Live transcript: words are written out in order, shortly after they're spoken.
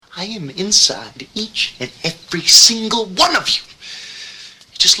I am inside each and every single one of you.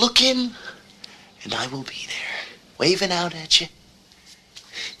 Just look in, and I will be there, waving out at you.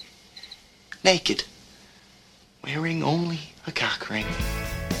 Naked, wearing only a cock ring.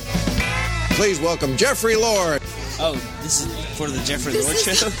 Please welcome Jeffrey Lord. Oh, this is for the Jeffrey Lord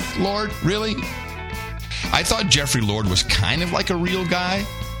show? Lord, really? I thought Jeffrey Lord was kind of like a real guy.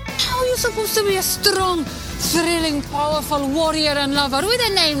 How are you supposed to be a strong, thrilling, powerful warrior and lover with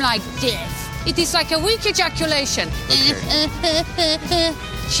a name like this? It is like a weak ejaculation.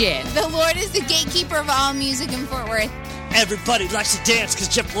 Shit. The Lord is the gatekeeper of all music in Fort Worth. Everybody likes to dance because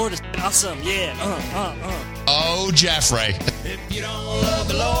Jeff Lord is awesome. Yeah. Oh, Jeffrey. If you don't love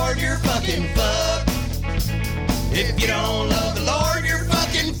the Lord, you're fucking fucked. If you don't love the Lord, you're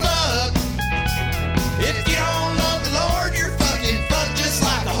fucking fucked. If you don't love the Lord, you're fucking fucked just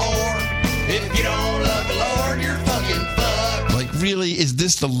like a whore. If you don't love the Lord, you're fucking fucked. Like, really, is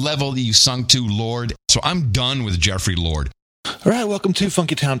this the level that you sunk to, Lord? So I'm done with Jeffrey Lord. All right, welcome to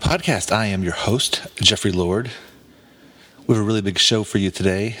Funky Town Podcast. I am your host, Jeffrey Lord. We have a really big show for you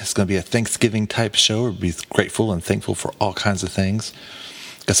today. It's going to be a Thanksgiving type show. We'll be grateful and thankful for all kinds of things.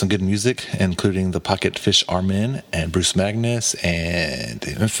 Got some good music, including the Pocket Fish Armin and Bruce Magnus and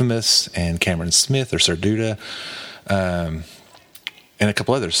Infamous and Cameron Smith or Sir Duda, and a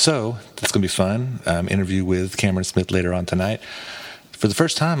couple others. So that's going to be fun. Interview with Cameron Smith later on tonight. For the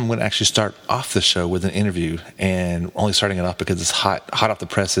first time, I'm going to actually start off the show with an interview, and only starting it off because it's hot off the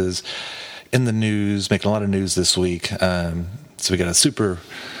presses, in the news, making a lot of news this week. So we got a super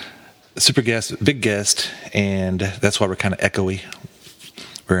guest, big guest, and that's why we're kind of echoey.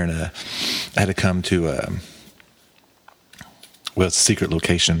 I had to come to, it's a secret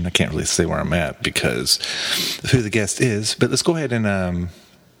location. I can't really say where I'm at because of who the guest is. But let's go ahead and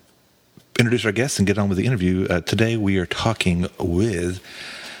introduce our guest and get on with the interview. Today we are talking with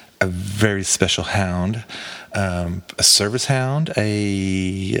a very special hound, a service hound,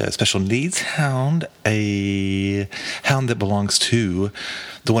 a special needs hound, a hound that belongs to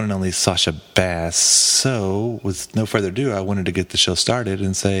the one and only Sasha Bass. So, with no further ado, I wanted to get the show started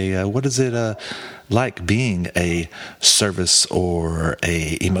and say, what is it like being a service or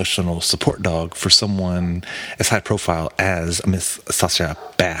a emotional support dog for someone as high profile as Miss Sasha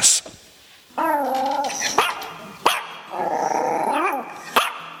Bass?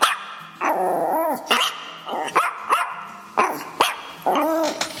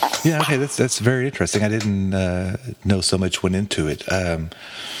 Yeah, okay, that's very interesting. I didn't know so much went into it. Let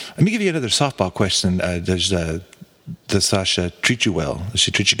me give you another softball question. Does Sasha treat you well? Does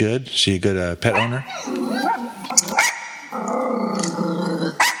she treat you good? Is she a good pet owner?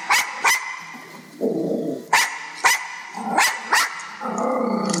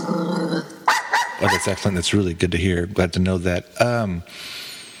 Oh, that's excellent. That's really good to hear. Glad to know that.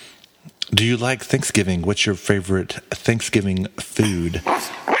 Do you like Thanksgiving? What's your favorite Thanksgiving food?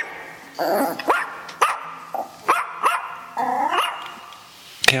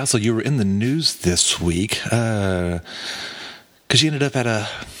 Okay, also, you were in the news this week because you ended up at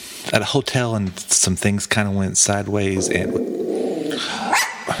a hotel and some things kind of went sideways. And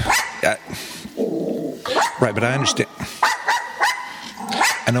right, but I understand.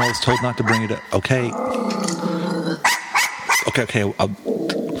 I know I was told not to bring it up. Okay.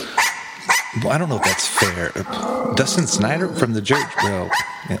 Well, I don't know if that's fair. Dustin Snyder from the church? Well,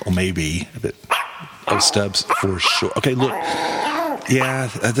 maybe. But Stubbs for sure. Okay, look. Yeah.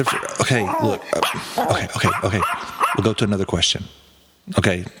 Okay, look. Okay. We'll go to another question.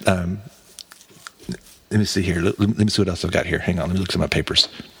 Okay. Let me see here. Let me see what else I've got here. Hang on. Let me look at my papers.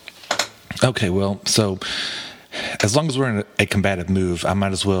 Okay, well, so as long as we're in a combative move, I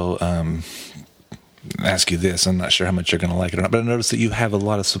might as well ask you this. I'm not sure how much you're going to like it or not, but I noticed that you have a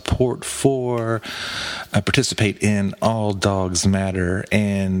lot of support for participate in All Dogs Matter,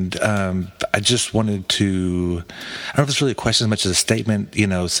 and I just wanted to, I don't know if it's really a question as much as a statement,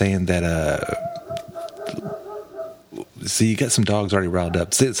 saying that see, you got some dogs already riled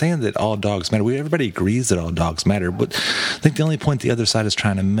up, saying that all dogs matter. Everybody agrees that all dogs matter, but I think the only point the other side is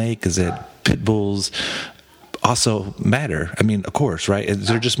trying to make is that pit bulls also matter. I mean, of course, right?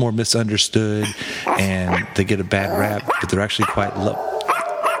 They're just more misunderstood, and they get a bad rap, but they're actually quite low.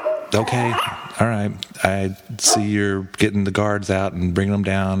 Okay, all right. I see you're getting the guards out and bringing them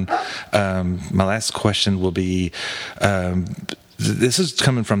down. My last question will be, this is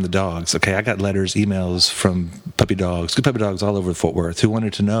coming from the dogs. Okay, I got letters, emails from puppy dogs, good puppy dogs all over Fort Worth, who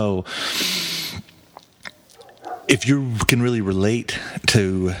wanted to know if you can really relate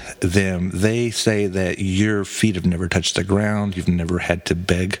to them. They say that your feet have never touched the ground. You've never had to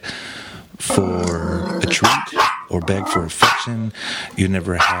beg for a treat or beg for affection. You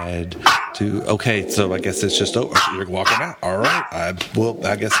never had to. Okay, so I guess it's just over. You're walking out. All right.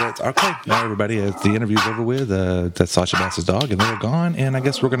 I guess that's okay. Now, everybody, the interview's over with. That's Sasha Banks's dog, and they're gone. And I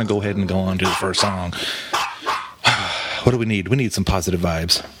guess we're going to go ahead and go on to the first song. What do we need? We need some positive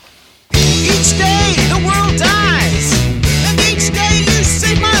vibes. Each day the world dies, and each day you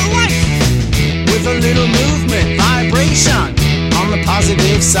save my life. With a little movement, vibration on the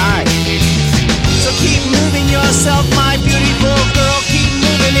positive side. So keep moving yourself, my beautiful girl. Keep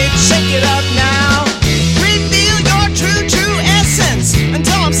moving it, shake it up now. Reveal your true essence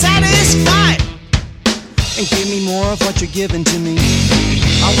until I'm satisfied. And give me more of what you're giving to me.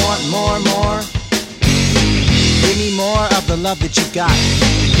 I want more. Give me more of the love that you got.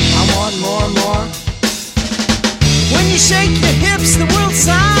 I want more. When you shake your hips, the world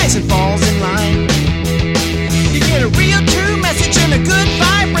sighs and falls in line. You get a real true message and a good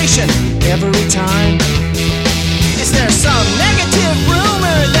vibration every time. Is there some negative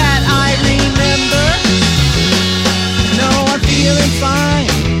rumor that I remember? No, I'm feeling fine.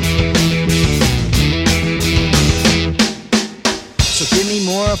 So give me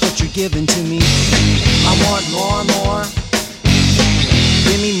more of what you're giving to me. I want more.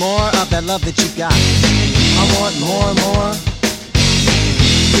 Give me more of that love that you got. I want more.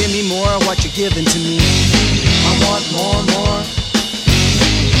 Give me more of what you're giving to me. I want more.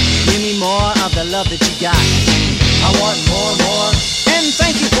 Give me more of the love that you got. I want more. And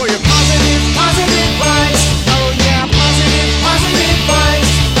thank you for your positive vibes. Oh yeah, positive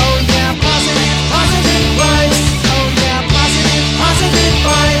vibes. Oh yeah, positive vibes. Oh yeah, positive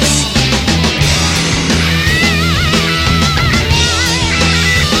vibes.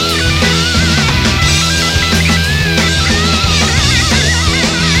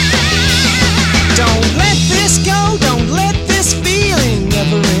 Don't let this go, don't let this feeling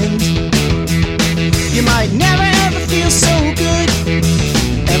never end. You might never ever feel so good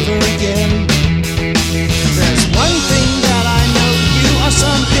ever again. There's one thing that I know, you are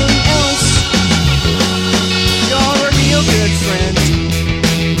something else. You're a real good friend.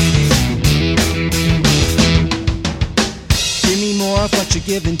 Give me more of what you're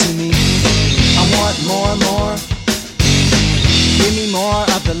giving to me. I want more. Give me more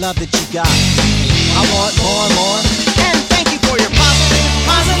of the love that you got. I want more. And thank you for your positive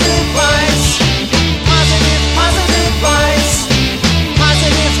vibes. Positive vibes. Positive vibes.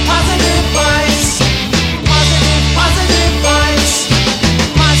 Positive vibes. Positive vibes.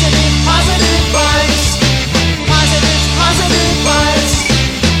 Positive vibes.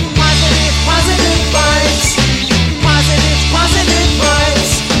 Positive vibes. Positive vibes.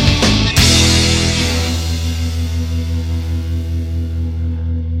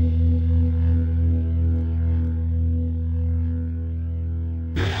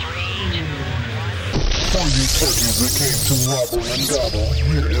 For you turkeys that came to wobble and gobble,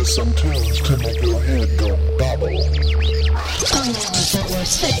 here is some tunes to make your head go bobble. Songwriters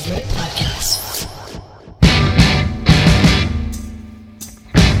Network's favorite podcast.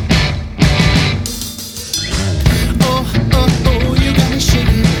 Oh, you got me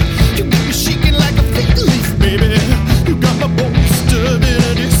shaking. You got me shaking like a fig leaf, baby. You got my bones stirred in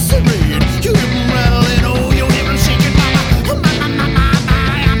a disarray. You hear me rattling, oh, you hear me shaking, mama.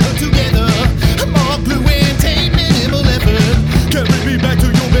 I'm put together. I'm all glue and tape, minimal effort. Carry me back to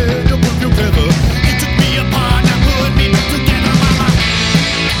your bed, you put your feather. You took me apart, now put me back together, mama.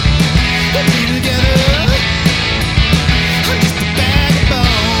 Put me together. I'm just a bag of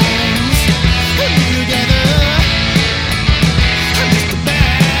bones. Put me together. I'm just a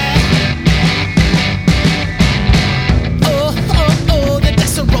bag. Oh, the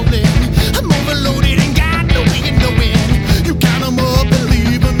dice are rolling. I'm overloaded and got no way of knowing. You count 'em up and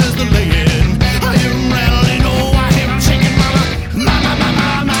leave 'em as the laying. I hear 'em rattling, oh, I hear 'em shaking, mama.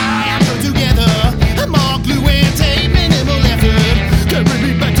 I'm put together. I'm all glue and tape, minimal effort. Carry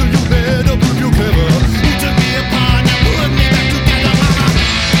me back to your bed, I'll prove you're clever. You took me apart, now put me back together, mama.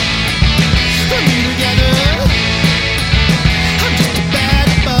 Put me together. I'm just a bag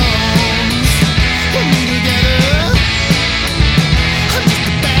of bones. Put me together. I'm just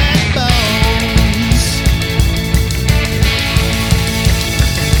a bag of bones.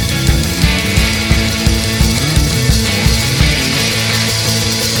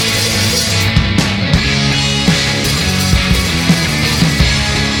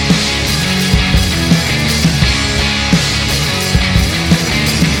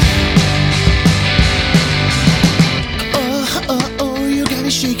 Oh, you got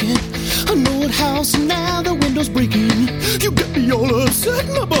me shaking. An old house and now the window's breaking. You got me all upset,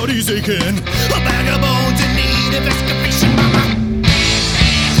 my body's aching. A bag of bones in need of excavation, mama.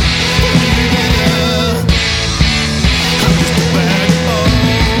 Put me together.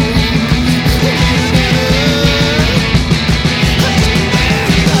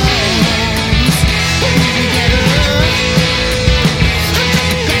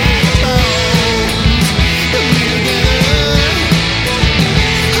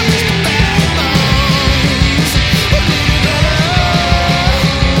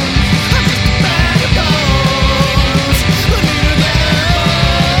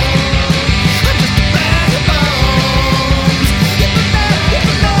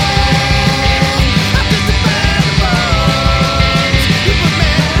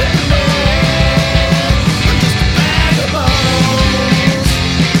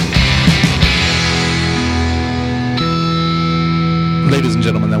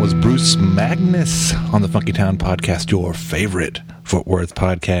 gentlemen, that was Bruce Magnus on the Funky Town Podcast, your favorite Fort Worth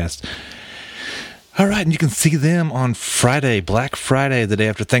podcast. All right, and you can see them on Friday, Black Friday, the day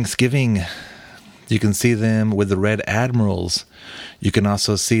after Thanksgiving. You can see them with the Red Admirals. You can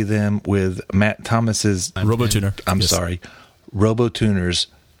also see them with Matt Thomas's Robotuner. Robotuner's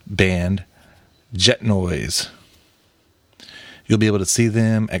band, Jet Noise. You'll be able to see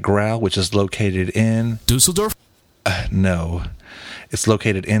them at Growl, which is located in Dusseldorf? No, it's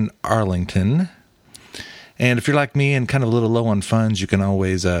located in Arlington. And if you're like me and kind of a little low on funds, you can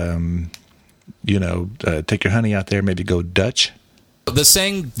always, take your honey out there, maybe go Dutch. The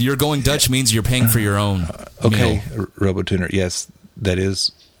saying "you're going Dutch" means you're paying for your own. Okay, meal. Robotuner. Yes,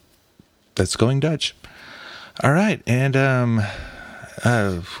 that's going Dutch. All right, and I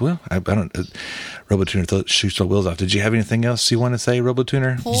don't. Robotuner shoots my wheels off. Did you have anything else you want to say,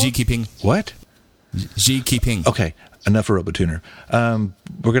 Robotuner? Xi Jinping. What? Xi Jinping. Okay, enough for Robotuner.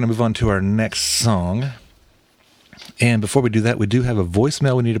 We're going to move on to our next song. And before we do that, we do have a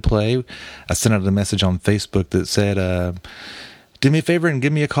voicemail we need to play. I sent out a message on Facebook that said, do me a favor and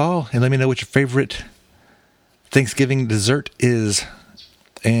give me a call and let me know what your favorite Thanksgiving dessert is.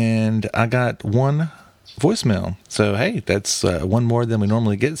 And I got one voicemail. So, hey, that's one more than we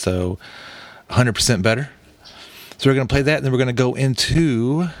normally get. So, 100% better. So we're going to play that, and then we're going to go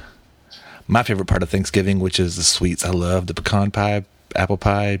into my favorite part of Thanksgiving, which is the sweets. I love the pecan pie, apple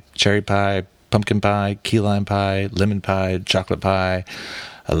pie, cherry pie, pumpkin pie, key lime pie, lemon pie, chocolate pie.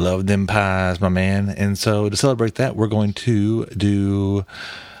 I love them pies, my man. And so to celebrate that, we're going to do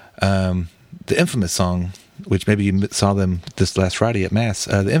the Infamous song, which maybe you saw them this last Friday at Mass,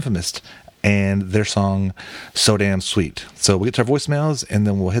 the Infamous, and their song, So Damn Sweet. So we'll get to our voicemails, and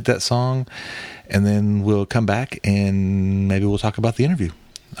then we'll hit that song, and then we'll come back, and maybe we'll talk about the interview.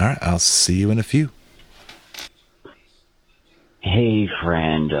 All right, I'll see you in a few. Hey,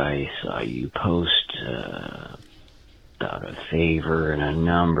 friend, I saw you post about a favor and a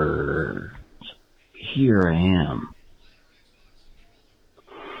number. Here I am.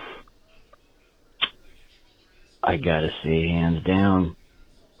 I gotta say, hands down,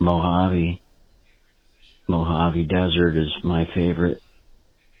 Mojave Desert is my favorite.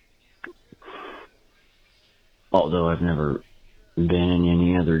 Although I've never been in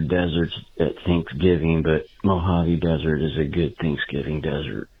any other deserts at Thanksgiving, but Mojave Desert is a good Thanksgiving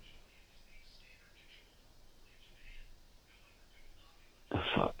desert. Oh,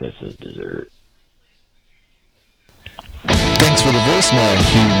 fuck, that's a dessert. Thanks for the voicemail,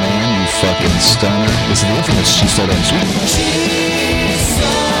 Hugh, man, you fucking stunner. This is the Infamous She's So Damn Sweet. She's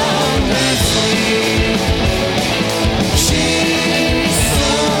so damn sweet. She's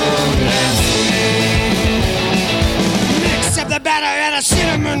so damn sweet. Mix up the batter and a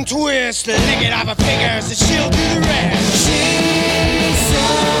cinnamon twist. Lick it off her fingers and she'll do the rest. She's so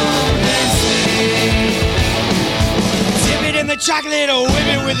damn sweet. Dip it in the chocolate or whip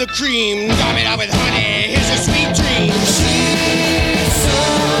it with the cream. Dom it up with honey, here's your sweet dream. She's so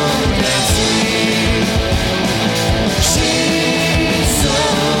damn sweet. She's so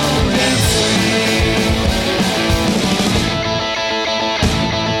damn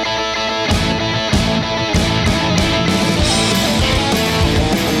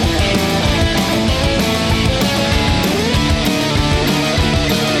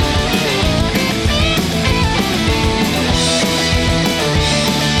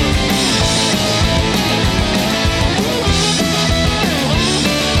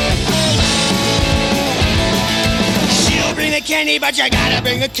candy, but you gotta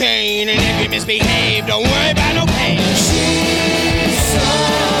bring the cane. And if you misbehave, don't worry about no pain. She's so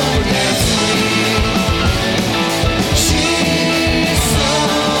damn sweet. She's so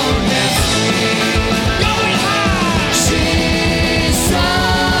damn sweet. Going high. She's so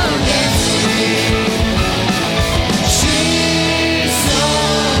damn sweet. She's so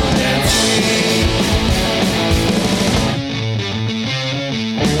damn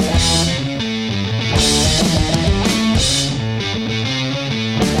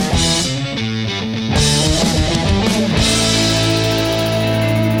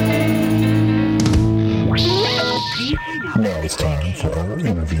Now it's time for our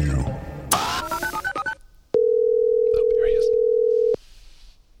interview. Here he is.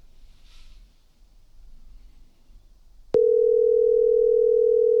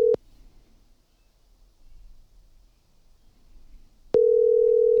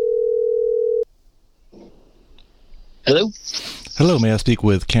 Hello? Hello, may I speak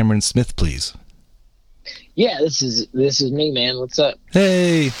with Cameron Smith, please? Yeah, this is me, man. What's up?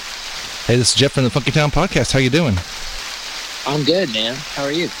 Hey, this is Jeff from the Funky Town Podcast. How you doing? I'm good, man. How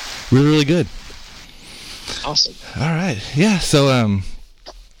are you? Really, really good. Awesome. All right. Yeah, so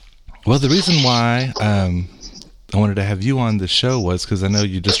Well, the reason why I wanted to have you on the show was because I know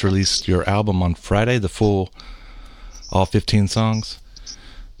you just released your album on Friday, the full, all 15 songs.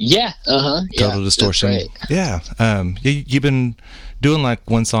 Yeah, Total Distortion. That's right. Yeah. You've been doing like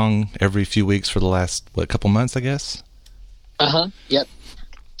one song every few weeks for the last, couple months, I guess? Yep.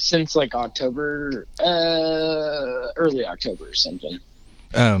 Since like October, early October or something.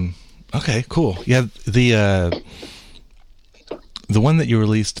 Okay, cool. Yeah, the one that you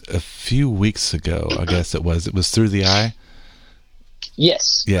released a few weeks ago, I guess it was Through the Eye.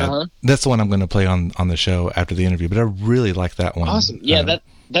 Yes. Yeah, that's the one I'm going to play on the show after the interview, but I really like that one. Awesome. Yeah,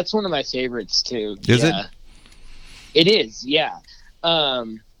 that's one of my favorites too. Is it? It is, yeah.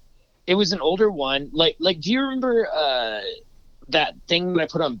 It was an older one. Like, do you remember that thing that I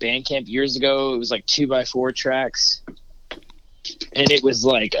put on Bandcamp years ago? It was like 2x4 tracks. And it was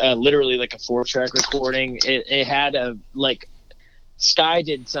like literally like a 4-track recording. It had Sky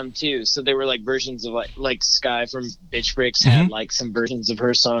did some too, so there were like versions of like Sky from Bitch Bricks had like some versions of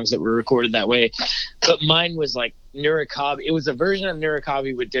her songs that were recorded that way, but mine was like Nurikabi. It was a version of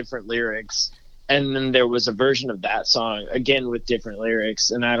Nurikabi with different lyrics, and then there was a version of that song again with different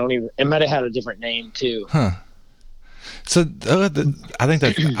lyrics, and it might have had a different name too. So I think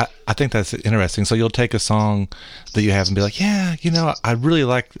that's interesting. So you'll take a song that you have and be like, yeah, I really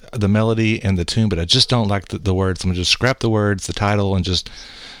like the melody and the tune, but I just don't like the words. I'm gonna just scrap the words, the title, and just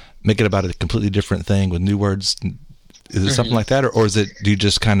make it about a completely different thing with new words. Is it something like that, or is it? Do you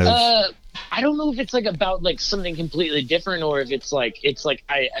just kind of? I don't know if it's like about like something completely different, or if it's like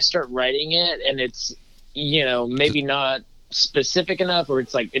I start writing it and it's maybe not specific enough, or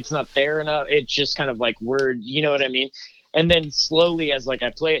it's like it's not there enough. It's just kind of like word, you know what I mean? And then slowly, as like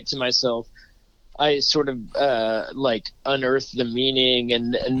I play it to myself, I sort of unearth the meaning,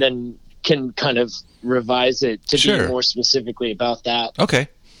 and then can kind of revise it to be more specifically about that. Okay,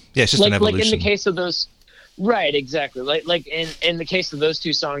 yeah, it's just an evolution. Like in the case of those, right? Exactly. Like in the case of those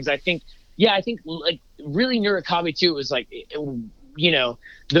two songs, I think like really Nurikabi too was like.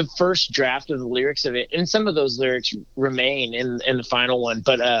 The first draft of the lyrics of it, and some of those lyrics remain in the final one,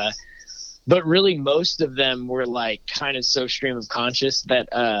 but really most of them were like kind of so stream of conscious that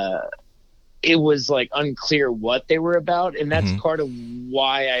it was like unclear what they were about, and that's part of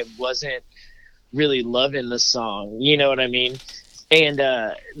why I wasn't really loving the song, you know what I mean? And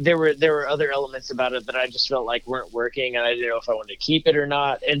there were other elements about it that I just felt like weren't working, and I didn't know if I wanted to keep it or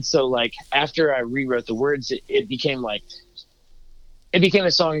not. And so like after I rewrote the words, it became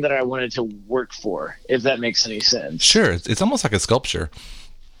a song that I wanted to work for, if that makes any sense. Sure. It's almost like a sculpture.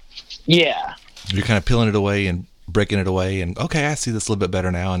 Yeah. You're kind of peeling it away and breaking it away, and okay, I see this a little bit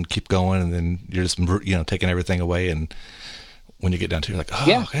better now, and keep going, and then you're just taking everything away, and when you get down to it, you're like,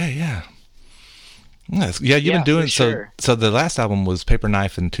 oh, okay, yeah. Yeah, you've been doing sure. So the last album was Paper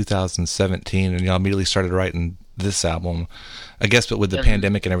Knife in 2017, and you immediately started writing this album, I guess, but with the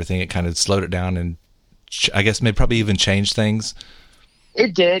pandemic and everything, it kind of slowed it down, and I guess maybe probably even changed things.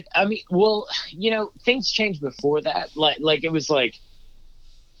 It did. I mean, well, things changed before that. Like it was like,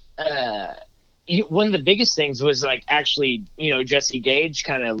 one of the biggest things was like actually, Jesse Gage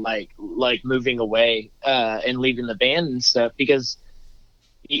kind of like moving away and leaving the band and stuff, because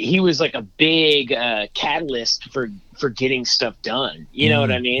he was like a big catalyst for getting stuff done. You know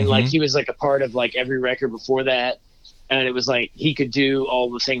what I mean? Like he was like a part of like every record before that. And it was like he could do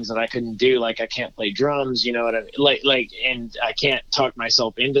all the things that I couldn't do. Like I can't play drums, you know what I mean? Like, and I can't talk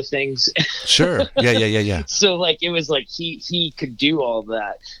myself into things. Sure. Yeah. So like it was like he could do all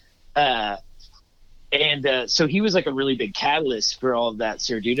that, and so he was like a really big catalyst for all of that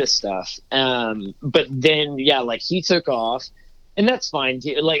Serduda stuff. But then like he took off, and that's fine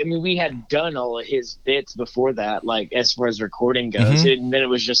too. Like I mean, we had done all of his bits before that, like as far as recording goes, and then it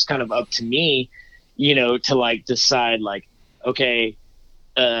was just kind of up to me. To like decide like, okay,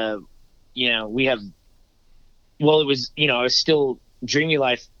 we have, well, it was, I was still Dreamy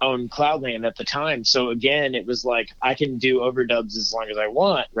Life owned Cloudland at the time. So again, it was like, I can do overdubs as long as I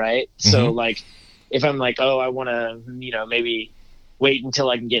want. Right. So like, if I'm like, oh, I want to, maybe wait until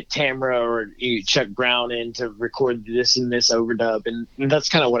I can get Tamra or Chuck Brown in to record this and this overdub. And that's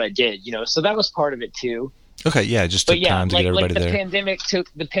kind of what I did, so that was part of it too. Okay, yeah, just took time to get everybody there. The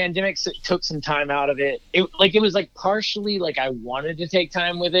pandemic took some time out of it. It was like partially like I wanted to take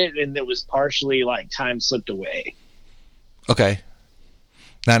time with it, and it was partially like time slipped away. Okay.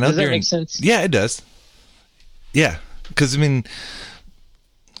 Now, does that make sense? Yeah, it does. Yeah, because I mean,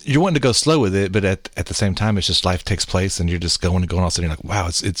 you're wanting to go slow with it, but at the same time, it's just life takes place, and you're just going and going. All of a sudden, you're like, wow,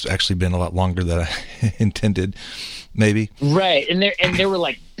 it's actually been a lot longer than I intended, maybe. Right, and there were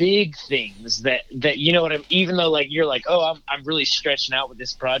like big things that you know what I'm. Even though like you're like, oh, I'm really stretching out with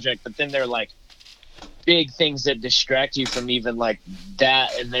this project, but then they're like big things that distract you from even like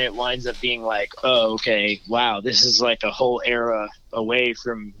that, and then it winds up being like, oh, okay, wow, this is like a whole era away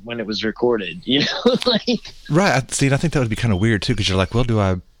from when it was recorded, you know. Like, right. See, and I think that would be kind of weird too, because you're like,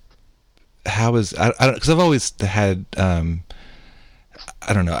 well, how is I don't, because I've always had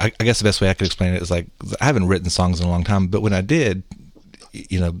I don't know, I guess the best way I could explain it is like, I haven't written songs in a long time, but when I did,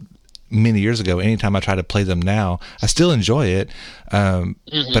 you know, many years ago, anytime I try to play them now, I still enjoy it.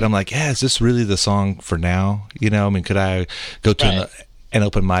 But I'm like, yeah, is this really the song for now? You know, I mean, could I go to an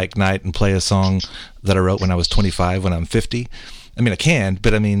open mic night and play a song that I wrote when I was 25 when I'm 50? I mean, I can,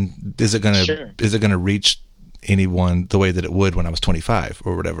 but I mean, is it gonna reach anyone the way that it would when I was 25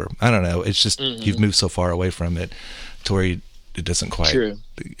 or whatever? I don't know. It's just, you've moved so far away from it to where it doesn't quite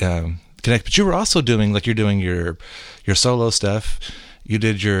connect. But you were also doing, like, you're doing your solo stuff. You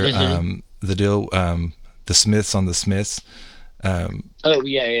did your the deal, the Smiths on the Smiths. Oh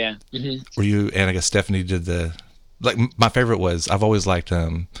yeah. Were you, and I guess Stephanie did the, like, my favorite was, I've always liked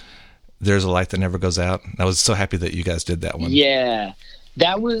There's a Light That Never Goes Out. I was so happy that you guys did that one. Yeah,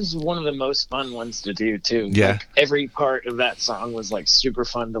 that was one of the most fun ones to do too. Yeah, like, every part of that song was like super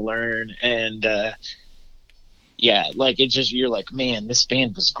fun to learn, and yeah, like it just, you're like, man, this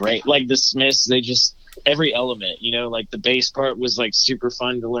band was great. Like the Smiths, they just, every element, you know, like the bass part was like super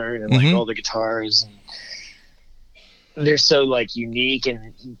fun to learn, and like all the guitars, and they're so like unique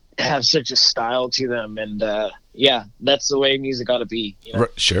and have such a style to them, and yeah, that's the way music ought to be, you know?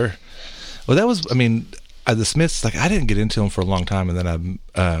 Sure. Well, that was, I mean, the Smiths, like, I didn't get into them for a long time, and then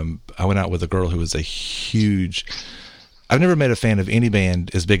I went out with a girl who was a huge, I've never met a fan of any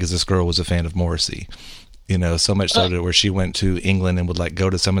band as big as this girl was a fan of Morrissey. You know, so much so that where she went to England and would like go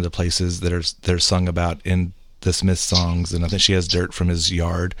to some of the places that are sung about in the Smiths songs, and I think she has dirt from his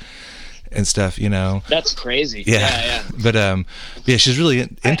yard and stuff, you know. That's crazy. Yeah. But yeah, she's really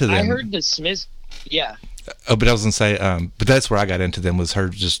into them. I heard the Smiths. Yeah. Oh, but I was gonna say, but that's where I got into them, was her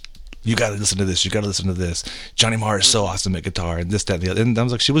just, you got to listen to this, you got to listen to this. Johnny Marr is so awesome at guitar, and this, that, and the other. And I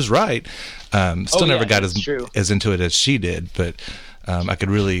was like, she was right. Still never got as into it as she did, but I could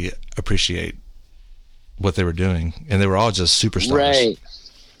really appreciate what they were doing, and they were all just superstars. Right.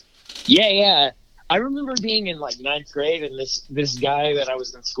 Yeah. I remember being in like 9th grade, and this guy that I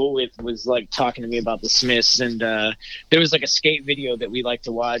was in school with was like talking to me about the Smiths, and there was like a skate video that we like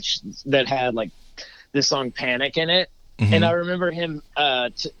to watch that had like this song Panic in it. And I remember him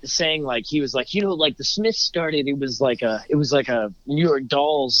saying, like, he was like, you know, like the Smiths started, it was like a New York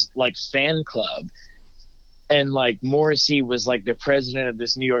Dolls like fan club. And like Morrissey was like the president of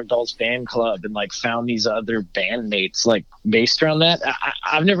this New York Dolls fan club, and like found these other bandmates like based around that.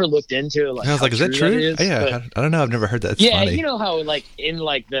 I've never looked into it. Like, I was like, is that true? Yeah, I don't know. I've never heard that. It's funny. You know how like in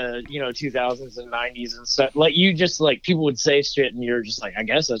like the 2000s and 90s and stuff, like you just like people would say shit, and you're just like, I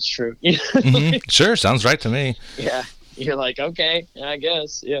guess that's true. Sure, sounds right to me. Yeah, you're like, okay, I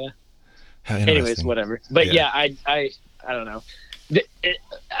guess, yeah. Anyways, whatever. But yeah, I don't know.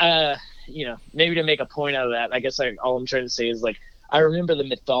 You know, maybe to make a point out of that, I guess all I'm trying to say is like, I remember the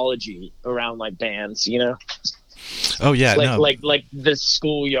mythology around like bands, you know? Oh yeah, like the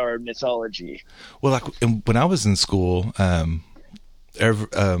schoolyard mythology. Well, like when I was in school, a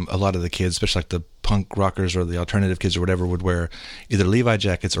lot of the kids, especially like the punk rockers or the alternative kids or whatever, would wear either Levi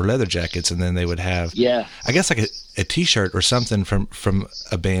jackets or leather jackets, and then they would have, I guess like a T-shirt or something from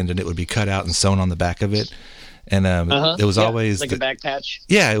a band, and it would be cut out and sewn on the back of it. And it was always like a back patch.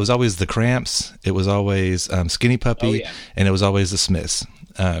 Yeah, it was always the Cramps. It was always Skinny Puppy, and it was always the Smiths.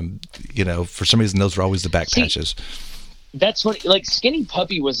 You know, for some reason, those were always the back patches. That's what, like, Skinny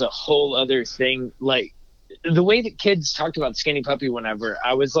Puppy was a whole other thing. Like, the way that kids talked about Skinny Puppy whenever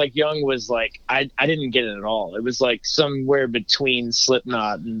I was like young was like, I didn't get it at all. It was like somewhere between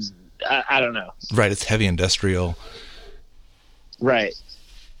Slipknot and I don't know. Right, it's heavy industrial. Right.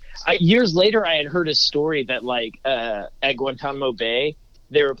 Years later, I had heard a story that like at Guantanamo Bay,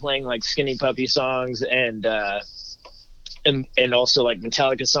 they were playing like Skinny Puppy songs and also like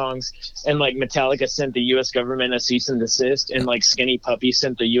Metallica songs, and like Metallica sent the U.S. government a cease and desist, and like Skinny Puppy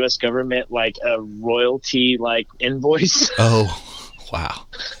sent the U.S. government like a royalty like invoice. Oh, wow.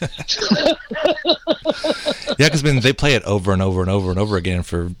 Yeah, because they play it over and over and over and over again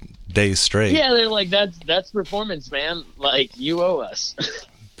for days straight. Yeah, they're like, that's performance, man. Like, you owe us.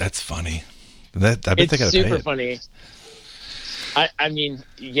 That's funny. I bet they gotta pay it. It's super funny. I mean,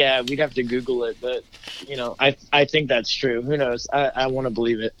 yeah, we'd have to Google it, but you know, I think that's true. Who knows? I want to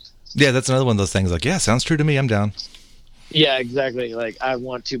believe it. Yeah, that's another one of those things. Like, yeah, sounds true to me. I'm down. Yeah, exactly. Like, I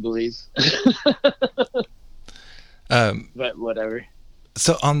want to believe. But whatever.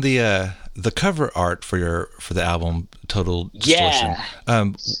 So on the cover art for the album Total Distortion,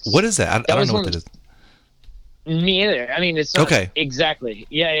 what is that? I don't know what that is. Me either. I mean, it's not okay. Exactly.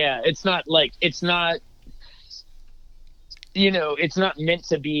 Yeah. It's not you know, it's not meant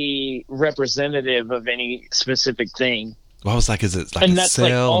to be representative of any specific thing. Well, I was like, is it like a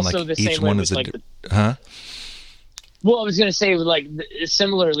cell? Also and like the each same one way is with, huh? Well, I was going to say, like,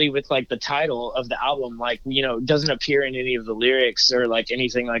 similarly with, like, the title of the album, like, you know, doesn't appear in any of the lyrics or, like,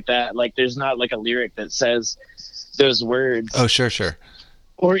 anything like that. Like, there's not, like, a lyric that says those words. Oh, sure.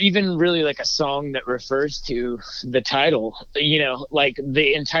 Or even really, like, a song that refers to the title. You know, like,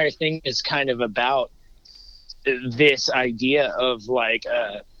 the entire thing is kind of about this idea of,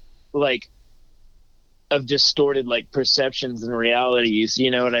 of distorted, like, perceptions and realities,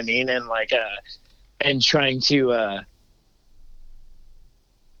 you know what I mean? And, like, and trying to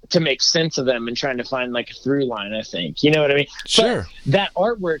make sense of them and trying to find like a through line, I think. You know what I mean? Sure. But that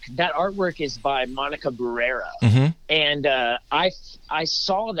artwork is by Monica Barrera. Mm-hmm. And I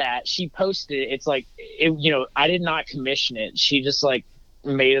saw that she posted it. It's like, you know, I did not commission it. She just like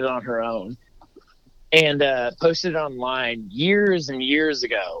made it on her own and posted it online years and years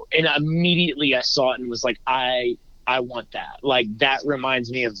ago. And immediately I saw it and was like, I want that. Like, that reminds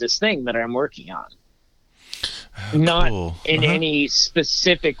me of this thing that I'm working on. Not cool. in any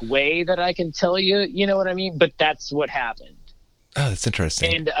specific way that I can tell you, you know what I mean? But that's what happened. Oh, that's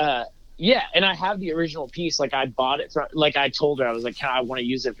interesting. And yeah, and I have the original piece. Like, I bought it from, like, I told her, I was like, I want to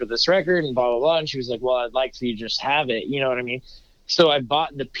use it for this record and blah, blah, blah. And she was like, well, I'd like for you to just have it. You know what I mean? So I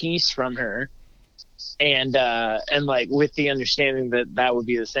bought the piece from her and like with the understanding that that would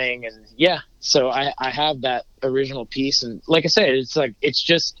be the thing. And yeah, so I have that original piece. And like I said, it's like, it's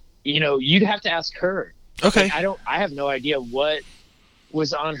just, you know, you'd have to ask her. Okay. Like, I have no idea what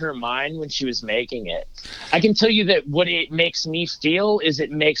was on her mind when she was making it. I can tell you that what it makes me feel is it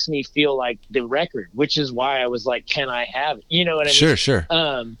makes me feel like the record, which is why I was like, can I have it? You know what I mean? Sure.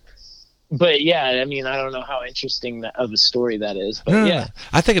 But yeah, I mean, I don't know how interesting of a story that is, but yeah.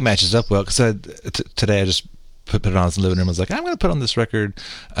 I think it matches up well because today I just put it on in the living room. I was like, I'm going to put on this record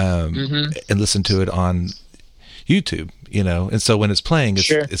and listen to it on YouTube, you know, and so when it's playing,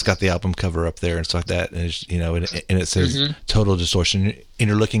 it's got the album cover up there and stuff like that, and it's, you know, and it says Total Distortion, and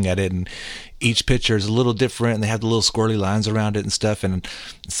you're looking at it, and each picture is a little different, and they have the little squirrely lines around it and stuff, and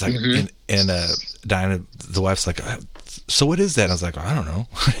it's like, and Diana, the wife's like, so what is that? And I was like, I don't know,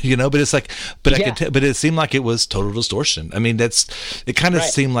 you know, but it's like, but I could, but it seemed like it was Total Distortion. I mean, it kind of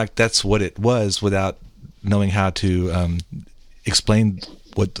seemed like that's what it was without knowing how to explain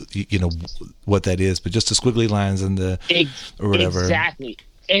what, you know, what that is, but just the squiggly lines and the or whatever. Exactly.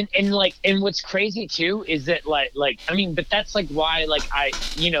 And like, and what's crazy too is that like I mean, but that's like why, like, I,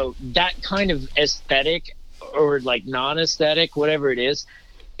 you know, that kind of aesthetic or like non-aesthetic, whatever it is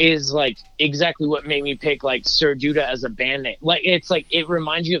like exactly what made me pick like Sir Duda as a band name. Like, it's like, it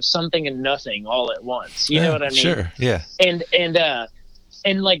reminds you of something and nothing all at once. You know what I mean? Sure. Yeah.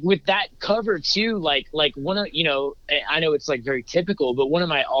 And like with that cover too, like one of, you know, I know it's like very typical, but one of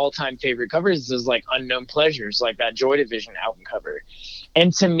my all-time favorite covers is like Unknown Pleasures, like that Joy Division album cover.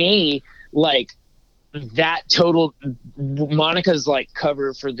 And to me, like that total Monica's like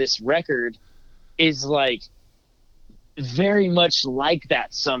cover for this record is like very much like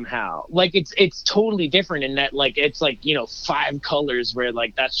that somehow. Like it's totally different in that, like, it's like, you know, 5 colors where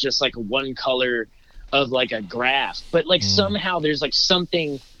like that's just like one color of like a graph, but like somehow there's like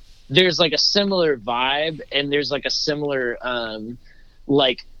something, there's like a similar vibe, and there's like a similar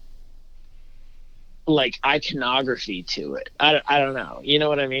like iconography to it. I don't know, you know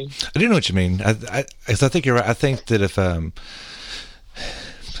what I mean? I do know what you mean. I think you're right. I think that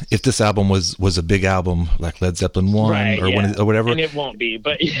if this album was a big album like Led Zeppelin 1 or whatever, and it won't be,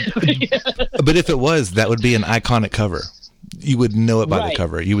 but but if it was, that would be an iconic cover. You would know it by the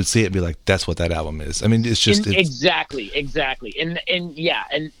cover. You would see it and be like, that's what that album is. I mean, it's just... Exactly. And yeah,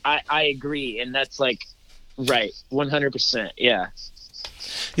 and I agree. And that's like, right, 100%, yeah.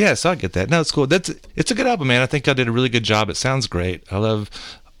 Yeah, so I get that. No, it's cool. It's a good album, man. I think I did a really good job. It sounds great. I love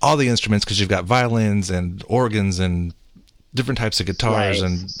all the instruments because you've got violins and organs and different types of guitars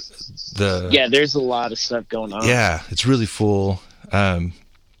and the... Yeah, there's a lot of stuff going on. Yeah, it's really full.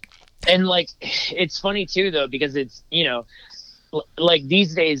 And like, it's funny too, though, because it's, you know, like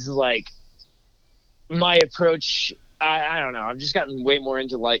these days, like my approach, I don't know, I've just gotten way more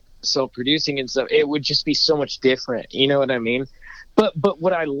into like self-producing and stuff. It would just be so much different. You know what I mean? But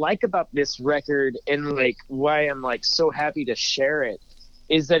what I like about this record, and like why I'm like so happy to share it,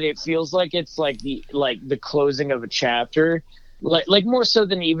 is that it feels like it's like the closing of a chapter, like more so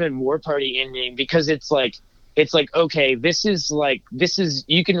than even War Party ending, because it's like okay, this is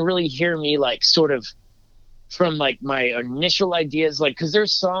you can really hear me like sort of from like my initial ideas, like because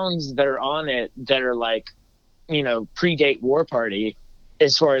there's songs that are on it that are like, you know, predate War Party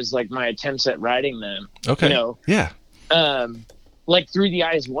as far as like my attempts at writing them. Okay. You know? Yeah. Like Through the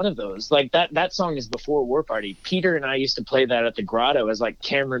Eye is one of those. Like that song is before War Party. Peter and I used to play that at the Grotto as like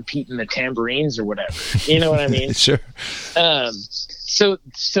Cameron Pete and the Tambourines or whatever. You know what I mean? Sure. So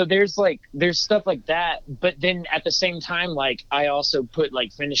there's stuff like that, but then at the same time, like I also put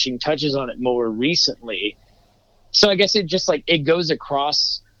like finishing touches on it more recently. So I guess it just like it goes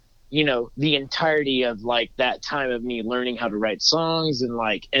across, you know, the entirety of like that time of me learning how to write songs and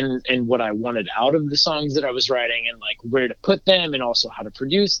like and what I wanted out of the songs that I was writing and like where to put them and also how to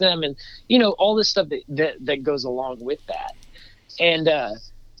produce them and, you know, all this stuff that goes along with that. And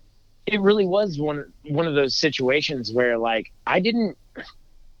it really was one of those situations where like I didn't,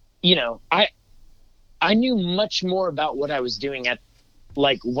 you know, I knew much more about what I was doing at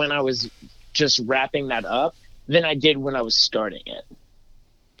like when I was just wrapping that up than I did when I was starting it.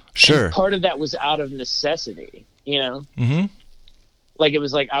 Sure. And part of that was out of necessity, you know? Mm-hmm. Like, it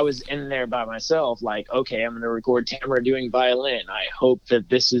was like I was in there by myself, like, okay, I'm going to record Tamara doing violin. I hope that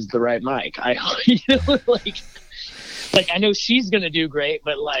this is the right mic. You know, like I know she's going to do great,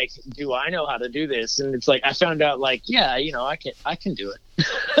 but, like, do I know how to do this? And it's like I found out, like, yeah, you know, I can do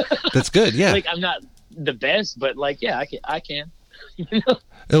it. That's good, yeah. Like, I'm not the best, but, like, yeah, I can. You know?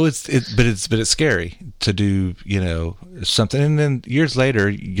 Oh, but it's scary to do, you know, something, and then years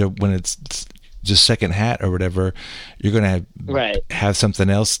later, when it's just second hat or whatever, you're going to have something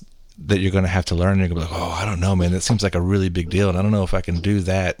else that you're going to have to learn. And you're going to be like, oh, I don't know, man, that seems like a really big deal, and I don't know if I can do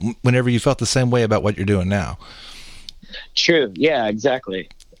that. Whenever you felt the same way about what you're doing now. True. Yeah. Exactly.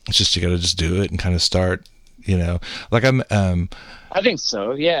 It's just you got to just do it and kind of start. You know, like I think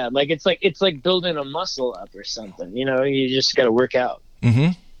so. Yeah. Like it's like building a muscle up or something. You know, you just got to work out.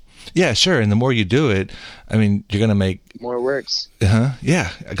 Mm-hmm. Yeah, sure. And the more you do it, I mean, you're going to make more works. Yeah.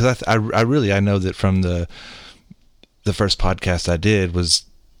 Because I know that from the first podcast I did was,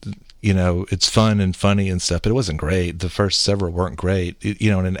 you know, it's fun and funny and stuff, but it wasn't great. The first several weren't great, you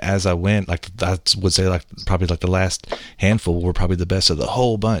know. And as I went, like I would say, like probably like the last handful were probably the best of the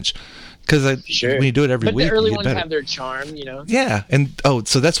whole bunch. Because when you do it every week, the early you get ones better. have their charm, you know. Yeah, and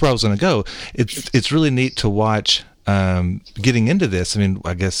so that's where I was going to go. It's really neat to watch getting into this. I mean,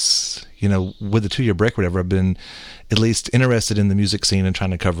 I guess, you know, with the 2-year break or whatever, I've been at least interested in the music scene and trying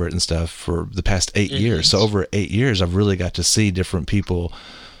to cover it and stuff for the past 8 years. So over 8 years, I've really got to see different people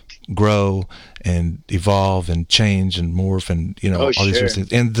grow and evolve and change and morph and, you know, all these sorts of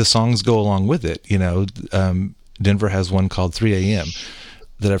things. And the songs go along with it. You know, Denver has one called 3 a.m.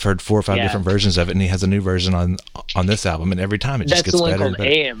 that I've heard 4 or 5 different versions of it, and he has a new version on this album, and every time it just gets better and better.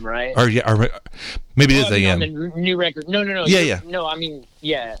 That's the one called AM, right? Or maybe it is AM. The new record. No. Yeah. No, I mean,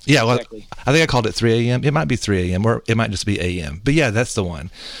 yeah. Yeah, well, exactly. I think I called it 3 a.m. It might be 3 a.m. or it might just be AM. But yeah, that's the one.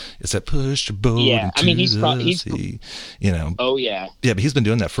 It's that push your boat into the sea. You know. Oh yeah. Yeah, but he's been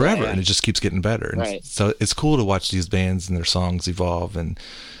doing that forever, and it just keeps getting better. And right. So it's cool to watch these bands and their songs evolve and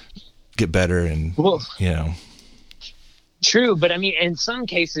get better, and you know. True, but I mean, in some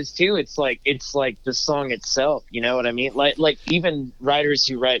cases too, it's like the song itself. You know what I mean? Like even writers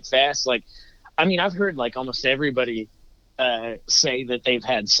who write fast, like, I mean, I've heard like almost everybody say that they've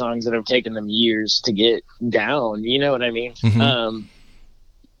had songs that have taken them years to get down. You know what I mean? Mm-hmm.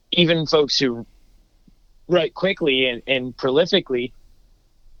 Even folks who write quickly and prolifically.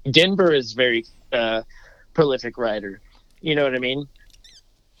 Denver is very prolific writer. You know what I mean?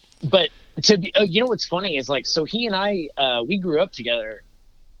 But you know what's funny is like, so he and I we grew up together.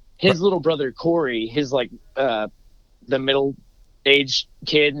 His little brother Corey, his like the middle-aged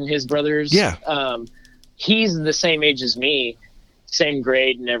kid, and his brothers. Yeah. He's the same age as me, same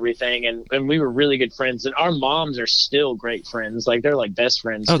grade and everything, and we were really good friends. And our moms are still great friends. Like they're like best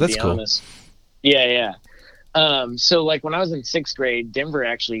friends. Oh, to that's be cool. Honest. Yeah. So like when I was in 6th grade, Denver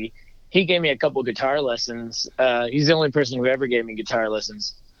actually he gave me a couple guitar lessons. He's the only person who ever gave me guitar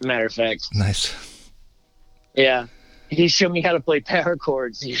lessons. Matter of fact. Nice. Yeah. He showed me how to play power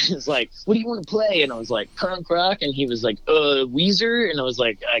chords. He was like, what do you want to play? And I was like, punk rock. And he was like, Weezer. And I was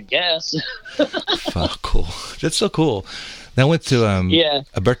like, I guess. Oh, cool. That's so cool. Now I went to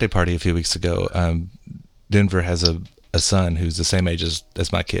a birthday party a few weeks ago. Denver has a son who's the same age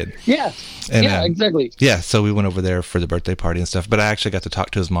as my kid. Yeah. And, exactly. Yeah. So we went over there for the birthday party and stuff, but I actually got to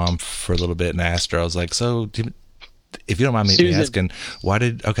talk to his mom for a little bit, and I asked her, I was like, so if you don't mind me Susan. asking,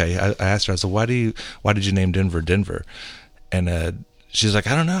 I asked her, I said, why did you name Denver Denver? And she's like,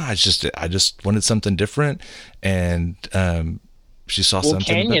 I don't know. I just wanted something different. And she saw something.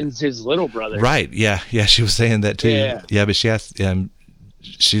 Canyon's his little brother. Right. Yeah. Yeah. She was saying that too. Yeah. But she asked,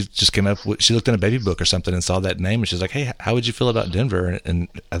 she just came up with, she looked in a baby book or something and saw that name, and she's like, hey, how would you feel about Denver? And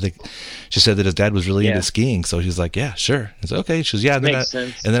I think she said that his dad was really into skiing, so she's like, yeah, sure. I said, okay. She was, yeah. And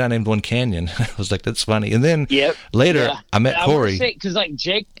then I named one Canyon. I was like, that's funny. And then later I met Corey. Because like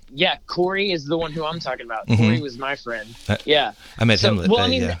Jake, Corey is the one who I'm talking about. Mm-hmm. Corey was my friend. I met him. Well, I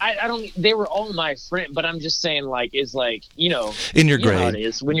mean, I don't. They were all my friend, but I'm just saying, like, is like, in your you grade, know how it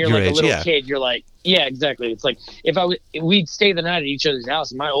is when you're your like age, a little kid. You're like, yeah, exactly. It's like we'd stay the night at each other's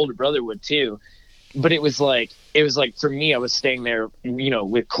house, and my older brother would too. But it was like for me, I was staying there,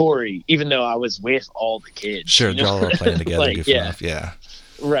 with Corey, even though I was with all the kids. Sure, y'all were playing together, goofing off. Yeah,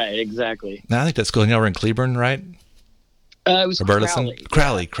 right, exactly. No, I think that's cool. And y'all were in Cleburne, right? It was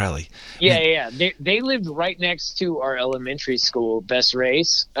Crowley. Yeah. They lived right next to our elementary school, Best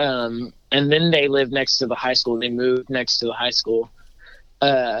Race. And then they lived next to the high school. They moved next to the high school.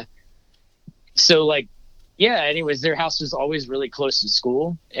 So like, anyways, their house was always really close to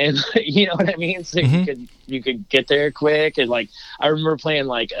school, and you know what I mean? So you could get there quick. And like, I remember playing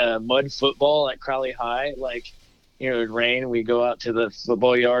like mud football at Crowley High. Like, it would rain, we'd go out to the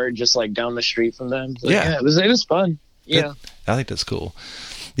football yard just like down the street from them. So, it was fun. Yeah, I think that's cool.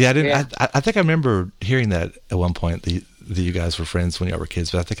 Yeah, I didn't. Yeah. I think I remember hearing that at one point that you guys were friends when y'all were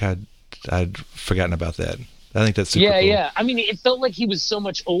kids, but I think I'd forgotten about that. I think that's super cool. Yeah. I mean, it felt like he was so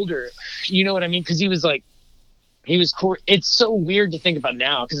much older. You know what I mean? Because he was It's so weird to think about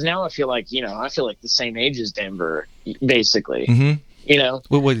now, because now I feel like the same age as Denver, basically. Mm-hmm.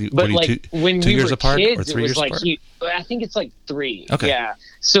 What are you, when 2 we years were apart kids, or 3 it was years like apart? I think it's like 3. Okay. Yeah.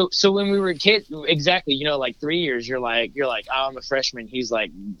 So when we were kids, exactly, like 3 years, you're like, oh, I'm a freshman. He's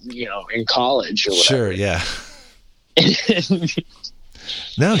like, in college or whatever. Sure. Yeah.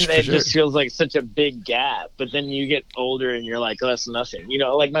 No, and it just feels like such a big gap. But then you get older and you're like, oh, that's nothing.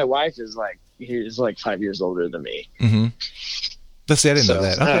 Like my wife is like 5 years older than me. Mm-hmm. Let's see, I didn't know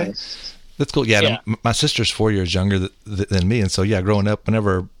that. Okay. That's cool. Yeah. My sister's 4 years younger than me. And so, growing up,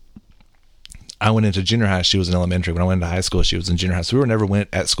 whenever I went into junior high, she was in elementary. When I went into high school, she was in junior high. So we never went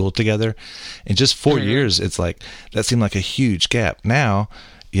at school together. In just 4 years, it's like, that seemed like a huge gap. Now,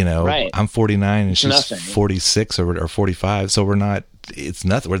 I'm 49 and she's 46 or 45. So it's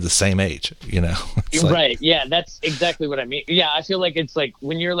nothing. We're the same age, It's right. Yeah, that's exactly what I mean. Yeah, I feel like it's like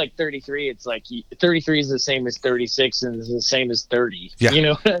when you're like 33, it's like 33 is the same as 36 and is the same as 30. Yeah. You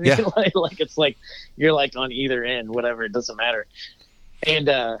know what I mean? Yeah. like it's like you're like on either end, whatever, it doesn't matter. And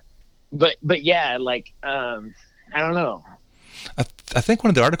but yeah, like I don't know. I think one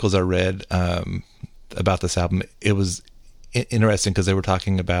of the articles I read about this album, it was interesting because they were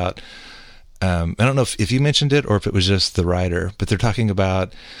talking about I don't know if you mentioned it or if it was just the writer, but they're talking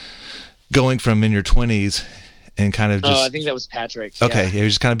about going from in your 20s and kind of just... Oh, I think that was Patrick. Okay, you're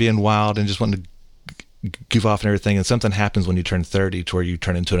just kind of being wild and just wanting to goof off and everything, and something happens when you turn 30 to where you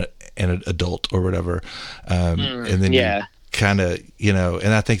turn into an adult or whatever. And then you kind of,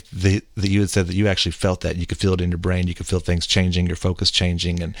 and I think that you had said that you actually felt that. You could feel it in your brain. You could feel things changing, your focus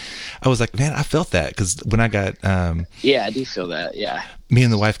changing. And I was like, man, I felt that because when I got... yeah, I do feel that, yeah. Me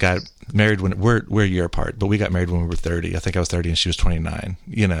and the wife got married when we're a year apart, but we got married when we were 30. I think I was 30 and she was 29,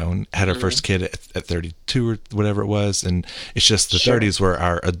 and had our first kid at 32 or whatever it was. And it's just the 30s were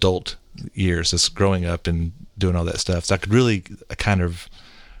our adult years, just growing up and doing all that stuff. So I could really kind of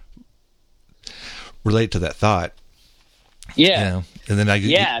relate to that thought. Yeah. And then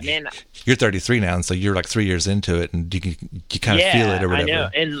man. You're 33 now, and so you're like 3 years into it, and you kind of feel it or whatever. I know.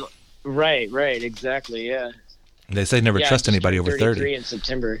 And right, exactly, yeah. They say never trust anybody over 30. In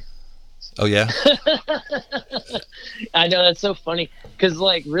September. Oh yeah. I know, that's so funny because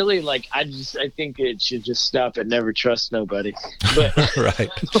like really like I think it should just stop at never trust nobody. But right.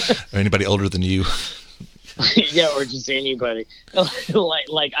 Or anybody older than you. Yeah, or just anybody.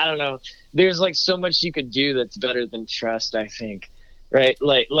 like I don't know. There's like so much you could do that's better than trust, I think. Right?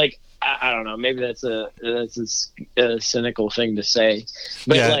 Like I don't know. Maybe that's a cynical thing to say,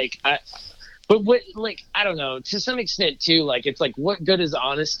 but But what, like, I don't know, to some extent too, like, it's like, what good is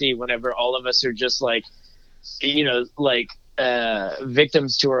honesty whenever all of us are just like,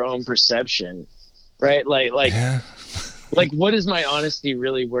 victims to our own perception, right? Like, what is my honesty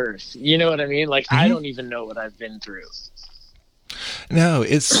really worth? You know what I mean? Like, I don't even know what I've been through. No,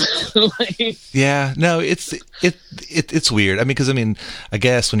 it's it's weird. I mean, because I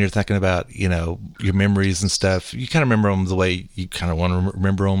guess when you're thinking about your memories and stuff, you kind of remember them the way you kind of want to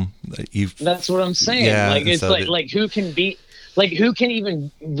remember them. That's what I'm saying. Yeah, like it's so like who can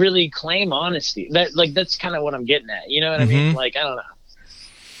even really claim honesty? That's kind of what I'm getting at. You know what I mean? Like I don't know.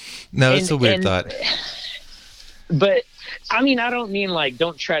 No, it's a weird thought. But I mean, I don't mean like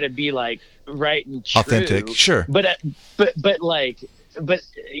don't try to be like right and true, authentic, sure. But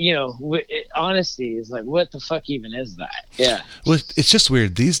honesty is like, what the fuck even is that? Yeah. Well, it's just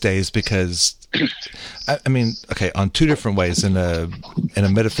weird these days because, I mean, okay, on two different ways. In a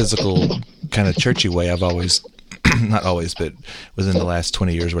metaphysical kind of churchy way, I've always, not always, but within the last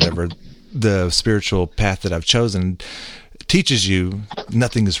 20 years, whatever, the spiritual path that I've chosen teaches you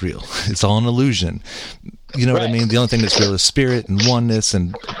nothing is real. It's all an illusion. You know what I mean? The only thing that's real is spirit and oneness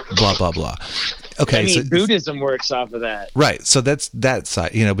and blah, blah, blah. Okay, I mean, so Buddhism works off of that. Right. So that's that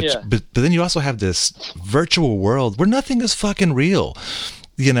side, but then you also have this virtual world where nothing is fucking real.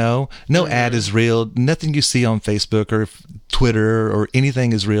 No ad is real. Nothing you see on Facebook or Twitter or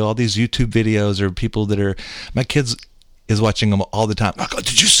anything is real. All these YouTube videos or people that are, my kids is watching them all the time. I go,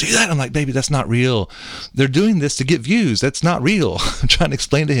 did you see that? I'm like, baby, that's not real. They're doing this to get views. That's not real. I'm trying to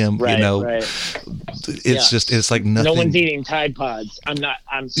explain to him, right. It's just, it's like nothing. No one's eating Tide Pods.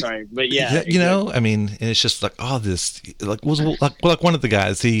 I'm sorry, but yeah. I mean, and it's just like, all this, like one of the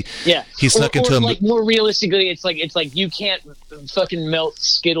guys, he snuck into him. Like more realistically, it's like you can't fucking melt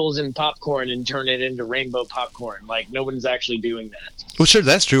Skittles and popcorn and turn it into rainbow popcorn. Like no one's actually doing that. Well, sure,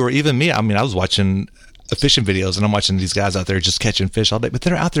 that's true. Or even me. I mean, I was watching fishing videos and I'm watching these guys out there just catching fish all day, but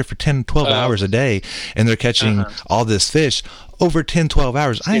they're out there for 10, 12 hours a day and they're catching all this fish over 10, 12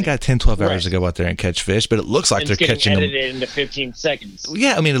 hours. I ain't got 10, 12 hours to go out there and catch fish, but it looks like they're catching them. Edited into 15 seconds.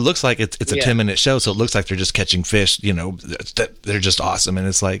 Yeah, I mean, it looks like it's a 10-minute show, so it looks like they're just catching fish, they're just awesome. And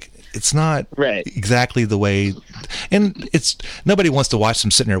it's like, it's not exactly the way, and it's, nobody wants to watch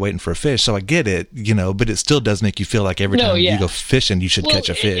them sitting there waiting for a fish, so I get it, but it still does make you feel like every time you go fishing, you should catch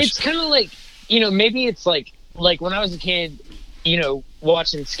a fish. It's kind of like, maybe it's like when I was a kid,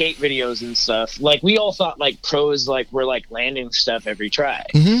 watching skate videos and stuff, like we all thought like pros were like landing stuff every try.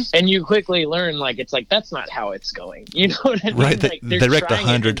 And you quickly learn like it's like that's not how it's going. You know what I mean? Right. Like, they wrecked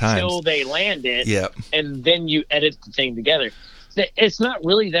 100 times until they land it. Yep. And then you edit the thing together. It's not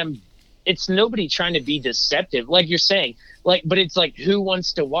really them. It's nobody trying to be deceptive, like you're saying. Like, but it's like, who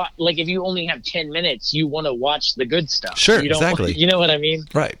wants to watch? Like, if you only have 10 minutes, you want to watch the good stuff. Sure, you don't exactly. You know what I mean?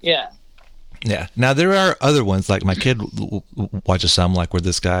 Right. Yeah. Yeah. Now there are other ones, like my kid watches some, like where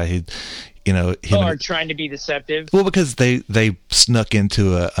this guy, him are trying to be deceptive. Well, because they snuck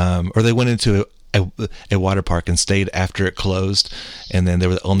into or they went into a water park and stayed after it closed, and then they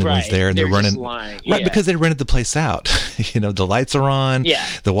were the only ones there, and they're running because they rented the place out. The lights are on,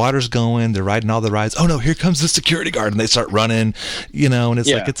 the water's going, they're riding all the rides. Oh no, here comes the security guard, and they start running, and it's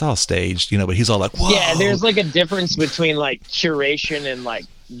like it's all staged, but he's all like, whoa. Yeah, there's like a difference between like curation and like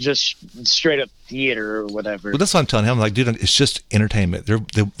just straight up theater or whatever. Well, that's what I'm telling him. I'm like, dude, it's just entertainment.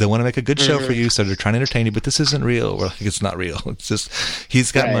 They want to make a good show for you, so they're trying to entertain you, but this isn't real. We're like, it's not real. It's just,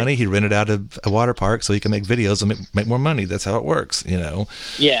 he's got money. He rented out a water park so he can make videos and make more money. That's how it works,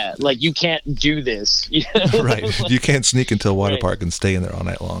 Yeah, like you can't do this. Right. You can't sneak into a water park and stay in there all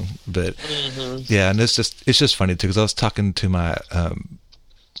night long. But yeah, and it's just funny too, because I was talking to my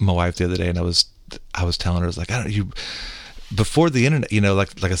wife the other day, and I was telling her, I was like, before the internet,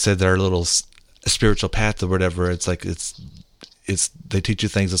 like I said, there are little spiritual paths or whatever. It's like they teach you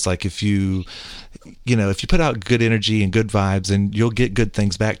things. It's like if you put out good energy and good vibes, and you'll get good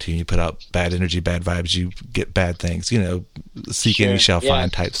things back to you. You put out bad energy, bad vibes, you get bad things. Seek and you shall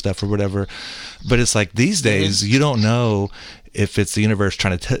find type stuff or whatever. But it's like these days, you don't know if it's the universe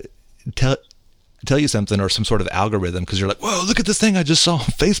trying to tell you something or some sort of algorithm, because you're like, whoa, look at this thing I just saw on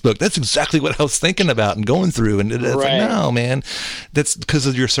Facebook. That's exactly what I was thinking about and going through. And it's like, no, man, that's because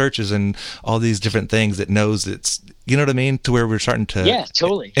of your searches and all these different things. It knows it's, you know what I mean? To where we're starting to, yeah,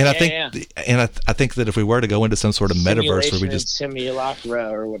 totally. And I think that if we were to go into some sort of metaverse where we just simulacra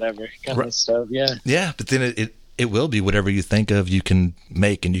or whatever kind of stuff, yeah, but then it will be whatever you think of, you can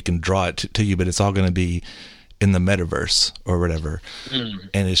make and you can draw it to you, but it's all going to be in the metaverse or whatever. And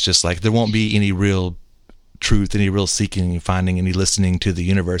it's just like there won't be any real truth, any real seeking, finding, any listening to the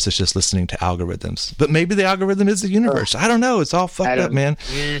universe. It's just listening to algorithms. But maybe the algorithm is the universe. I don't know. It's all fucked up, man.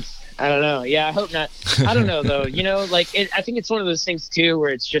 I don't know. Yeah, I hope not. I don't know though. I think it's one of those things too where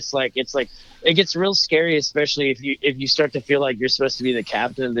it's just like it gets real scary, especially if you start to feel like you're supposed to be the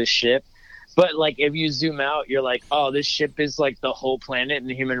captain of this ship. But like, if you zoom out, you're like, oh, this ship is like the whole planet and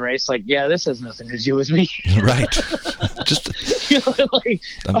the human race. Like, yeah, this has nothing to do with me. Right. Just you know, like,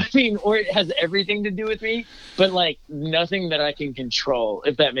 I mean, or it has everything to do with me, but like nothing that I can control,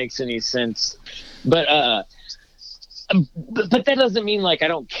 if that makes any sense. But that doesn't mean like I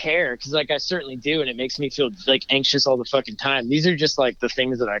don't care, because like I certainly do, and it makes me feel like anxious all the fucking time. These are just like the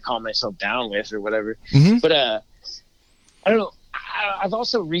things that I calm myself down with or whatever. Mm-hmm. But I don't know. I've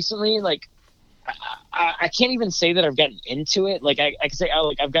also recently like I can't even say that I've gotten into it. Like I can say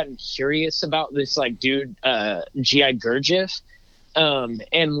I've gotten curious about this like dude G.I. Gurdjieff,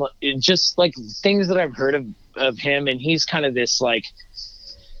 and just like things that I've heard of him, and he's kind of this like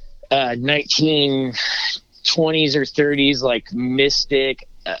 1920s or 30s like mystic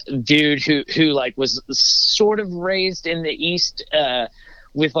dude who like was sort of raised in the East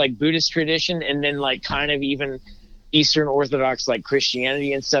with like Buddhist tradition, and then like kind of even Eastern Orthodox like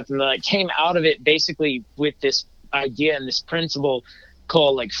Christianity and stuff, and like came out of it basically with this idea and this principle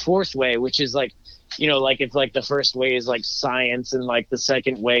called like fourth way, which is like, you know, like if like the first way is like science, and like the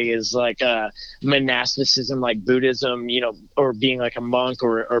second way is like monasticism, like Buddhism, you know, or being like a monk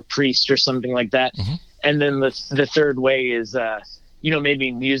or priest or something like that. Mm-hmm. And then the third way is you know, maybe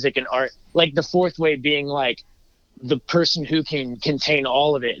music and art. Like the fourth way being like the person who can contain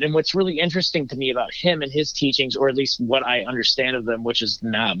all of it. And what's really interesting to me about him and his teachings, or at least what I understand of them, which is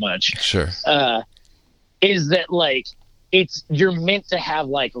not much, Sure. Is that like you're meant to have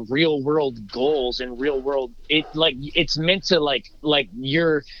like real world goals and real world, it's meant to like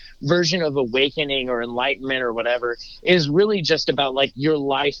your version of awakening or enlightenment or whatever is really just about like your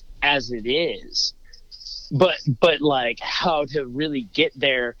life as it is, but like how to really get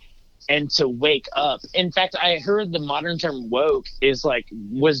there and to wake up. In fact, I heard the modern term woke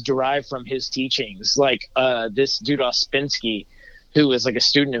was derived from his teachings. Like this dude Ouspensky, who was like a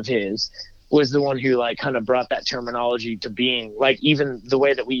student of his, was the one who like kind of brought that terminology to being, like even the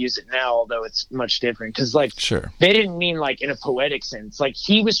way that we use it now, although it's much different. Because like Sure. They didn't mean like in a poetic sense. Like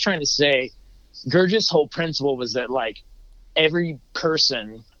he was trying to say, Gurdjieff's whole principle was that like every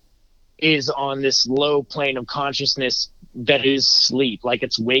person is on this low plane of consciousness that is sleep, like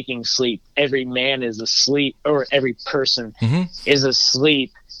it's waking sleep. Every man is asleep, or every person is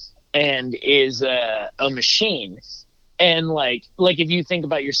asleep and is a machine. And like if you think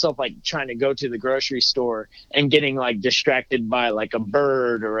about yourself, like trying to go to the grocery store and getting like distracted by like a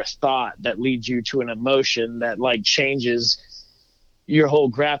bird or a thought that leads you to an emotion that like changes your whole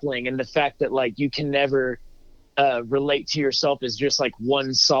grappling, and the fact that like you can never relate to yourself as just like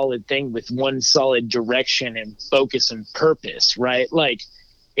one solid thing with one solid direction and focus and purpose, right? Like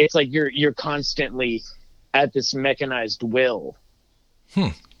it's like you're constantly at this mechanized will.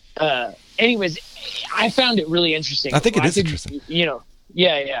 Anyways, I found it really interesting. I think it is interesting. You know,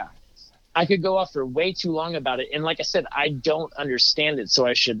 yeah. I could go off for way too long about it, and like I said, I don't understand it, so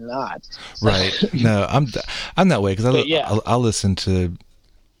I should not. Right? No, I'm that way because I'll listen to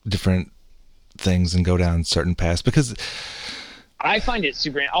different things and go down certain paths because I find it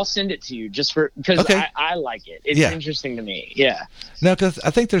super. I'll send it to you just because I like it. It's interesting to me. Yeah. No, because I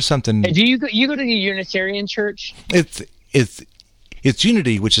think there's something. Do you go to the Unitarian Church? It's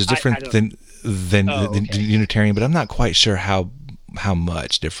Unity, which is different than Unitarian, but I'm not quite sure how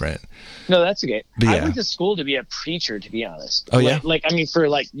much different. No, that's okay. Yeah. I went to school to be a preacher, to be honest. Oh yeah. Like I mean,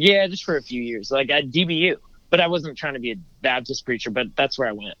 just for a few years, like at DBU. But I wasn't trying to be a Baptist preacher, but that's where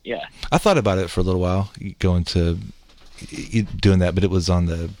I went. Yeah. I thought about it for a little while, doing that, but it was on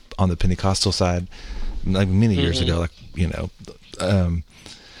the Pentecostal side, like many years ago, like, you know. No,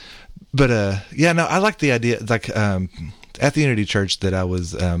 I like the idea, like at the Unity Church that I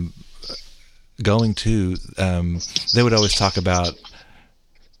was going to, they would always talk about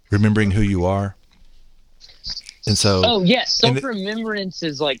remembering who you are. And so, self-remembrance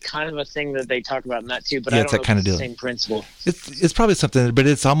is like kind of a thing that they talk about in that too, but I don't know if it's the same principle. It's probably something, but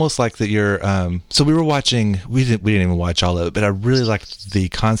it's almost like that you're, so we were watching, we didn't even watch all of it, but I really liked the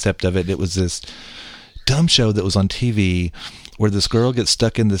concept of it. It was this dumb show that was on TV where this girl gets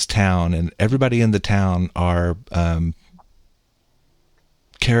stuck in this town, and everybody in the town are,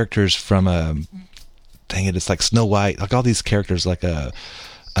 characters from, it's like Snow White, like all these characters, like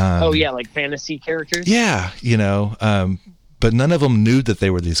like fantasy characters. Yeah, you know, but none of them knew that they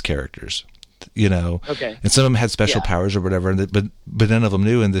were these characters, you know. Okay. And some of them had special powers or whatever, but none of them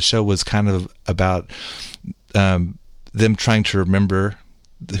knew. And the show was kind of about them trying to remember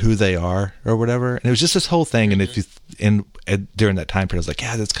who they are or whatever. And it was just this whole thing. And during that time period, I was like,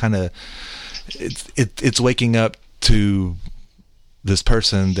 yeah, that's kind of it's waking up to this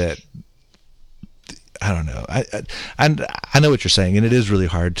person that. I don't know. I know what you're saying, and it is really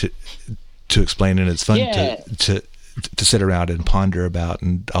hard to explain, and it's fun Yeah. to sit around and ponder about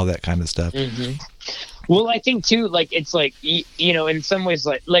and all that kind of stuff. Mm-hmm. Well, I think too, like it's like you know, in some ways,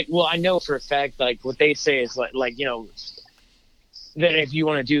 like well, I know for a fact, like what they say is like you know, that if you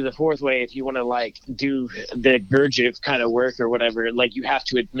want to do the fourth way, if you want to like do the Gurdjieff kind of work or whatever, like you have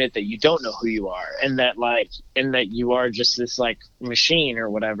to admit that you don't know who you are, and that you are just this like machine or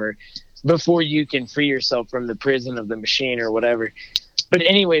whatever, before you can free yourself from the prison of the machine or whatever. But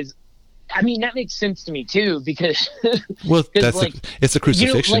anyways, I mean that makes sense to me too, because Well, that's like, it's a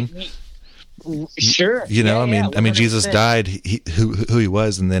crucifixion. You know, like, sure. You know, Yeah, I mean, Jesus 100%. died, who he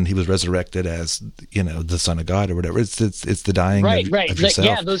was, and then he was resurrected as, you know, the Son of God or whatever. It's the dying Right. of Like, yourself.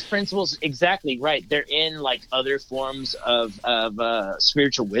 yeah, those principles, exactly right. They're in like other forms of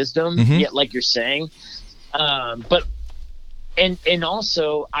spiritual wisdom, Mhm. yet, like you're saying. But and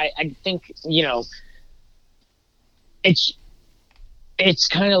also, I think, you know, it's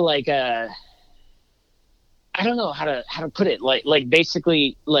kind of like I don't know how to put it. Like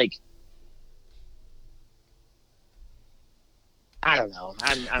basically like. I don't know.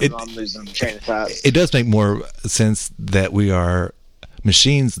 I'm losing the train of thought. It does make more sense that we are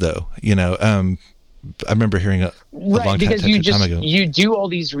machines, though. You know, I remember hearing a long time, because time ago. you do all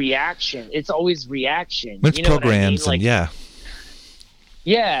these reaction. It's always reaction. It's you know programs, what I mean? and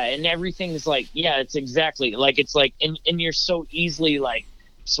yeah, and everything's like, yeah, it's exactly like, it's like, and you're so easily like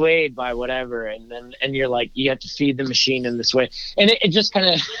swayed by whatever, and you're like, you have to feed the machine in this way, and it just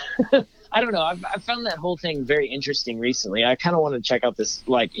kind of. I don't know. I found that whole thing very interesting recently. I kind of want to check out this,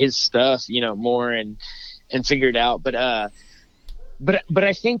 like his stuff, you know, more and figure it out. But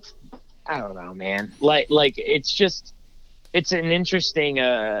I think, I don't know, man. Like it's just, it's an interesting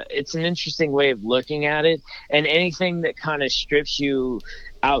way of looking at it. And anything that kind of strips you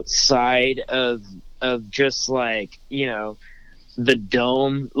outside of just like, you know, the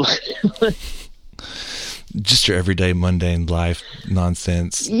dome. Just your everyday mundane life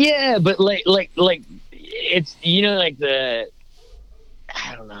nonsense. Yeah, but like it's, you know, like I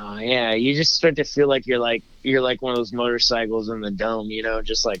don't know. Yeah, you just start to feel like you're like one of those motorcycles in the dome, you know,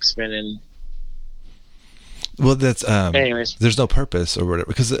 just like spinning. Well, that's anyways. There's no purpose or whatever,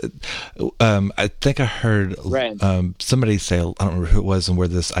 because I think I heard somebody say, I don't remember who it was and where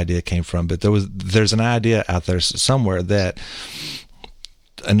this idea came from, but there's an idea out there somewhere that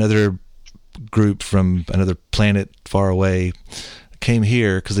another group from another planet far away came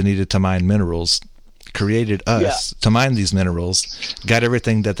here because they needed to mine minerals, created us to mine these minerals, got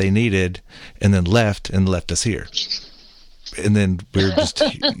everything that they needed, and then left us here. And then we were just,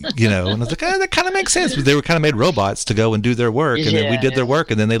 you know, and I was like, that kind of makes sense. They were kind of made robots to go and do their work, and then we did their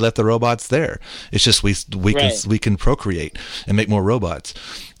work, and then they left the robots there. It's just we can procreate and make more robots,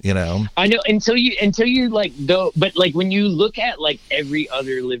 you know. I know, until you like go, but like when you look at like every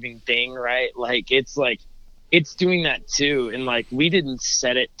other living thing, right? Like it's doing that too, and like we didn't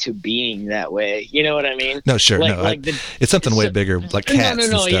set it to being that way. You know what I mean? No, sure, it's something way bigger, like cats and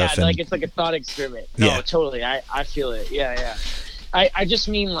stuff. Yeah, and, like it's like a thought experiment. No, totally. I feel it. Yeah. I just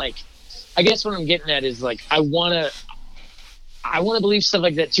mean, like, I guess what I'm getting at is like I wanna believe stuff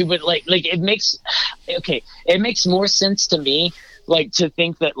like that too, but like it makes more sense to me, like, to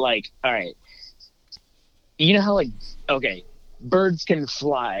think that, like, all right, you know how, like, okay, birds can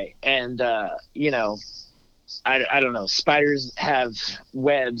fly, and you know, I don't know, spiders have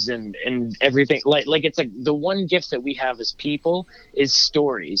webs and everything. Like it's like the one gift that we have as people is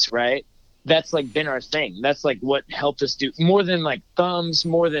stories, right? That's like been our thing. That's like what helped us do more than like thumbs,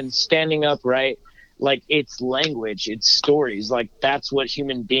 more than standing up, right? Like it's language, it's stories. Like that's what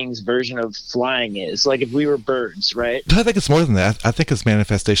human beings' version of flying is. Like if we were birds, right? I think it's more than that. I think it's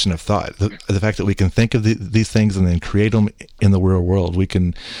manifestation of thought. The fact that we can think of these things and then create them in the real world. We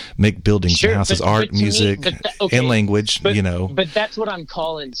can make buildings and houses, art, music, and language, you know. But that's what I'm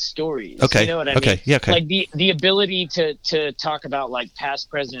calling stories. Okay. You know what I mean? Yeah, okay. Like the ability to talk about like past,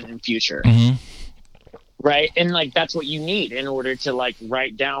 present, and future. Mm-hmm. Right. And like, that's what you need in order to like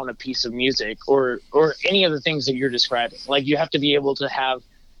write down a piece of music or any of the things that you're describing. Like you have to be able to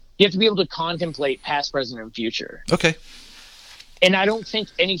contemplate past, present, and future. Okay. And I don't think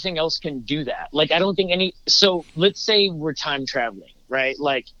anything else can do that. Like, I don't think so let's say we're time traveling, right?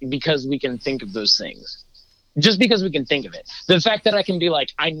 Like, because we can think of those things, just because we can think of it. The fact that I can be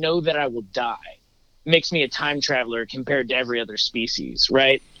like, I know that I will die makes me a time traveler compared to every other species.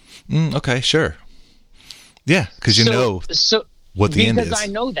 Right. Okay. Sure. Yeah, because you know what the end is. Because I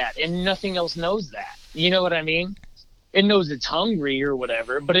know that, and nothing else knows that. You know what I mean? It knows it's hungry or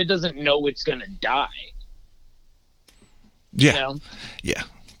whatever, but it doesn't know it's going to die. Yeah. You know? Yeah.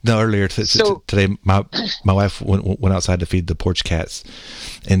 No, earlier today, my wife went outside to feed the porch cats,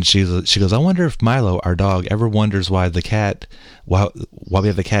 and she goes, I wonder if Milo, our dog, ever wonders why we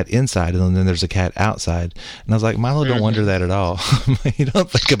have the cat inside and then there's a cat outside. And I was like, Milo don't wonder that at all. You don't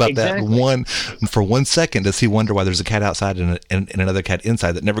think about that for 1 second. Does he wonder why there's a cat outside and another cat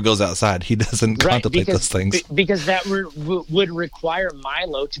inside that never goes outside? He doesn't contemplate those things. Because that would require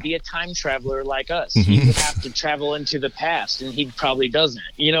Milo to be a time traveler like us. He would have to travel into the past, and he probably doesn't.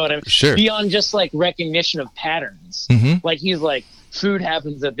 You know what I mean? Sure. Beyond just like recognition of patterns. Like he's like, food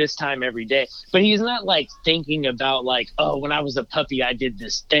happens at this time every day, but he's not like thinking about like, oh, when I was a puppy, I did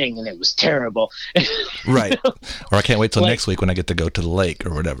this thing and it was terrible. Right. Or I can't wait till next week when I get to go to the lake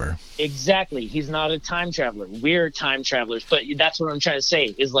or whatever. Exactly. He's not a time traveler. We're time travelers, but that's what I'm trying to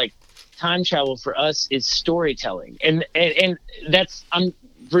say is like time travel for us is storytelling. And that's, I'm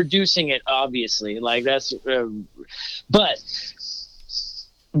reducing it obviously like that's, but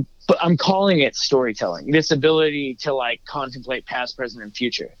I'm calling it storytelling, this ability to like contemplate past, present, and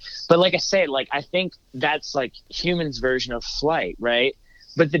future. But like I say, like, I think that's like humans' version of flight, right?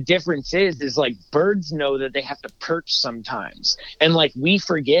 But the difference is like birds know that they have to perch sometimes. And like, we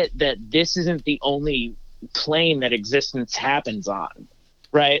forget that this isn't the only plane that existence happens on,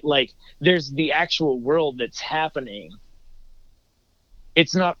 right? Like there's the actual world that's happening.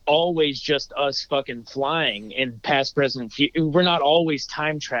 It's not always just us fucking flying in past, present, future. We're not always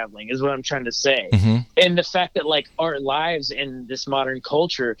time traveling is what I'm trying to say. And the fact that like our lives in this modern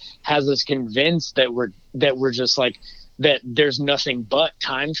culture has us convinced that we're just like, that there's nothing but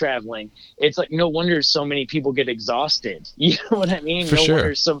time traveling. It's like, no wonder so many people get exhausted. You know what I mean? For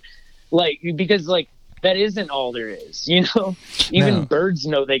sure. Wonder because like that isn't all there is, you know? Even birds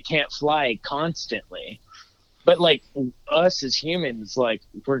know they can't fly constantly. But like us as humans, like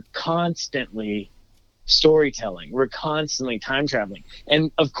we're constantly storytelling. We're constantly time traveling.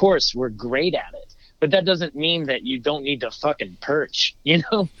 And of course we're great at it, but that doesn't mean that you don't need to fucking perch, you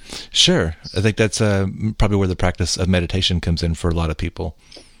know? Sure. I think that's probably where the practice of meditation comes in for a lot of people.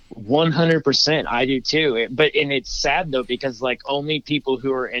 100%. I do too. But it's sad though, because like only people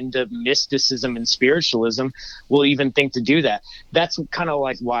who are into mysticism and spiritualism will even think to do that. That's kind of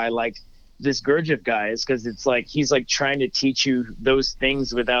like why like this Gurdjieff guy is, because it's like he's like trying to teach you those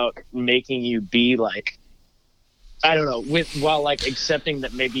things without making you be like, I don't know, while like accepting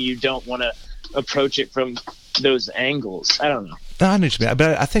that maybe you don't want to approach it from those angles. I don't know. No, I know what you mean.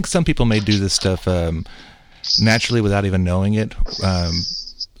 But I think some people may do this stuff naturally without even knowing it.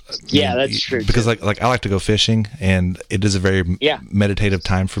 Yeah, that's true. Because like I like to go fishing, and it is a very meditative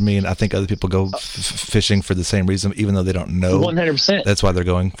time for me. And I think other people go fishing for the same reason, even though they don't know. 100%. That's why they're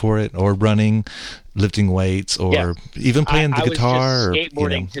going for it, or running, lifting weights, or even playing the guitar. I was just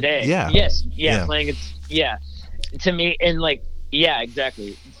skateboarding today. Yeah. Yes. Yeah. Playing it. Yeah. To me, and like, yeah,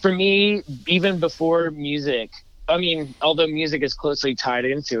 exactly. For me, even before music. I mean, although music is closely tied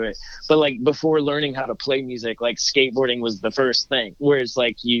into it, but like before learning how to play music, like skateboarding was the first thing. Whereas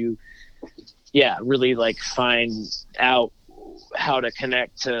like you, really like find out how to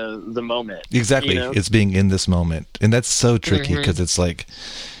connect to the moment. Exactly. You know? It's being in this moment. And that's so tricky because it's like,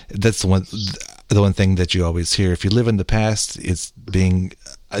 that's the one thing that you always hear. If you live in the past, it's being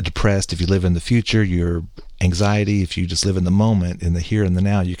depressed. If you live in the future, you're anxiety. If you just live in the moment, in the here and the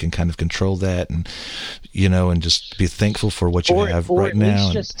now, you can kind of control that, and and just be thankful for what you have right now. Or at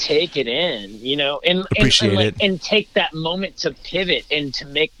least just take it in, and appreciate it, and take that moment to pivot and to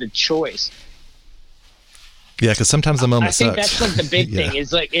make the choice. Yeah, because sometimes the moment sucks. I think that's like the big thing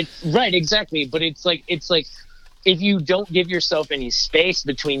is like it's right, exactly. But it's like if you don't give yourself any space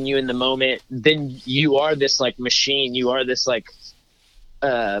between you and the moment, then you are this like machine. You are this like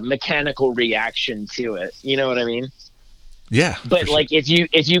mechanical reaction to it. You know what I mean? Yeah. But like if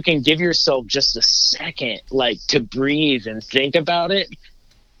you can give yourself just a second like to breathe and think about it,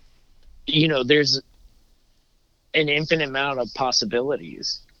 there's an infinite amount of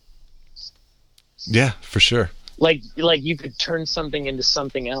possibilities. Yeah, for sure. Like you could turn something into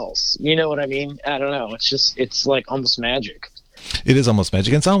something else. You know what I mean? I don't know. It's like almost magic. It is almost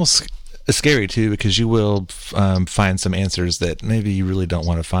magic. It's almost scary too, because you will find some answers that maybe you really don't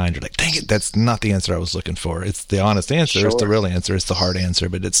want to find. You're like, dang it, that's not the answer I was looking for. It's the honest answer. Sure. It's the real answer. It's the hard answer,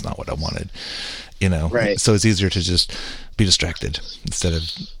 but it's not what I wanted. Right. So it's easier to just be distracted instead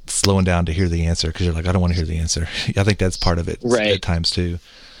of slowing down to hear the answer, because you're like, I don't want to hear the answer. I think that's part of it at times too.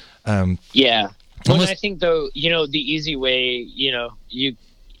 Yeah. Well, I think though, the easy way, the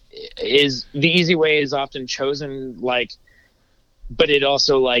easy way is often chosen, like, but it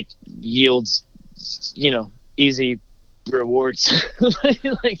also like yields, easy rewards.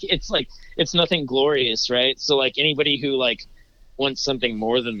 Like it's nothing glorious, right? So like anybody who like want something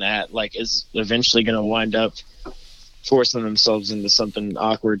more than that, like, is eventually going to wind up forcing themselves into something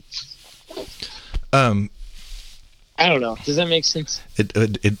awkward. I don't know. Does that make sense?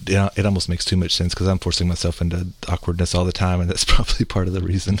 It almost makes too much sense, because I'm forcing myself into awkwardness all the time, and that's probably part of the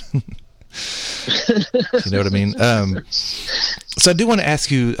reason. You know what I mean? So I do want to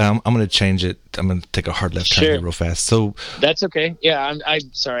ask you. I'm going to change it. I'm going to take a hard left turn here real fast. So that's okay. Yeah, I'm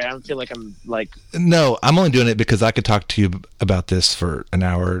sorry. I don't feel like I'm like. No, I'm only doing it because I could talk to you about this for an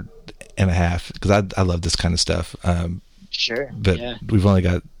hour and a half, because I love this kind of stuff. Sure. But yeah. we've only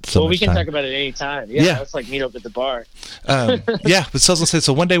got so much time. Well, we can talk about it any time. Yeah. Let's like meet up at the bar. Yeah. But so I was gonna say,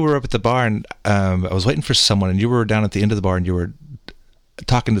 so one day we were up at the bar, and I was waiting for someone, and you were down at the end of the bar, and you were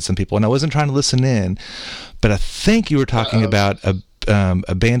talking to some people, and I wasn't trying to listen in, but I think you were talking about a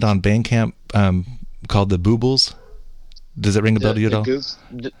band on Bandcamp called the Boobles. Does it ring a bell to you at all?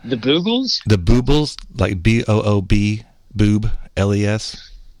 The Boogles? The Boobles, like B-O-O-B, boob, L-E-S.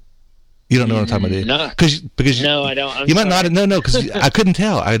 You don't know what I'm talking about, do you? No. Because no, I don't. You might not. No, because I couldn't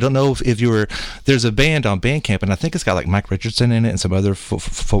tell. I don't know if you were. There's a band on Bandcamp, and I think it's got like Mike Richardson in it and some other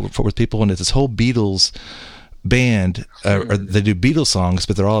Fort Worth people, and it's this whole Beatles band. Or they do Beatles songs,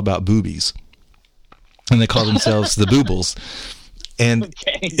 but they're all about boobies, and they call themselves the Boobles. And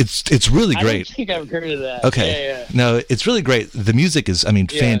it's really great. I don't think I've heard of that. Okay. Yeah. No, it's really great. The music is,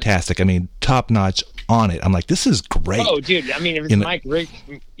 fantastic. I mean, top notch on it. I'm like, this is great. Oh, dude. I mean, if it's Mike Rick,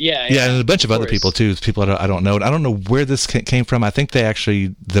 yeah, and a bunch of other people too. People I don't know. I don't know where this came from. I think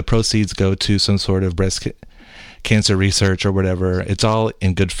the proceeds go to some sort of breast cancer research or whatever. It's all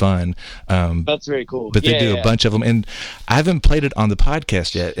in good fun. That's very cool. But they do a bunch of them, and I haven't played it on the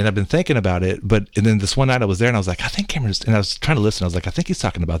podcast yet, and I've been thinking about it. And then this one night I was there, and I was like, I think Cameron's, and I was trying to listen. I was like, I think he's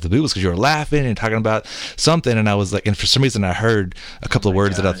talking about the Boobles, because you were laughing and talking about something, and I was like, and for some reason I heard a couple of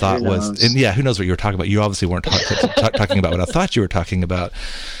words that I thought was, and who knows what you were talking about? You obviously weren't talking about what I thought you were talking about.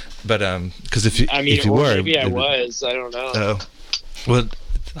 But because if you were, maybe I was. I don't know. Well,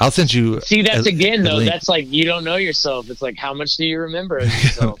 I'll send you. See, that's again though. That's like, you don't know yourself. It's like, how much do you remember of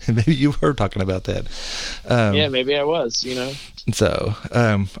yourself? Maybe you were talking about that. Yeah, maybe I was. So,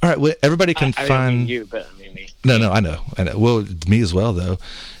 all right. Well, everybody can find. I mean you, but I mean me. No, I know. Well, me as well, though.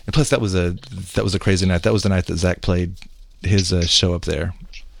 And plus, that was a crazy night. That was the night that Zach played his show up there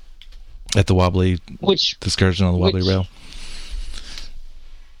at the Wobbly, the excursion on the Wobbly Rail.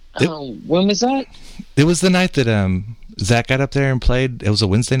 When was that? It was the night that Zach got up there and played. It was a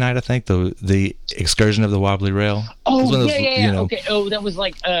Wednesday night, I think. The excursion of the Wobbly Rail. Oh, yeah. Okay. Oh, that was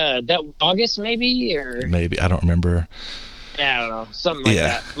like that August, maybe, or maybe I don't remember. Yeah, I don't know, something like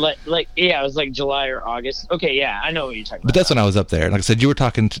that. It was like July or August. Okay, yeah, I know what you're talking about. But that's when I was up there. Like I said, you were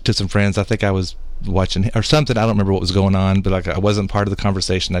talking to some friends. I think I was watching or something. I don't remember what was going on, but like I wasn't part of the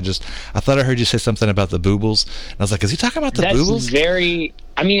conversation. I thought I heard you say something about the Boobles, and I was like, is he talking about the Boobles?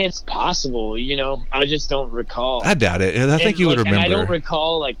 I mean, it's possible, I just don't recall. I doubt it. I think you would remember. And I don't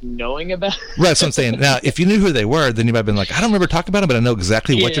recall like knowing about it. Right, that's what I'm saying. Now, if you knew who they were, then you might have been like, I don't remember talking about them, but I know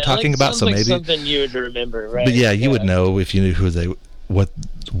exactly what you're talking about. So maybe something you would remember, right? But you would know if you knew who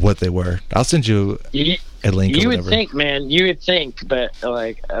what they were. I'll send you a link. You would think, man. You would think, but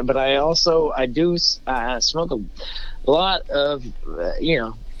but I do smoke a lot of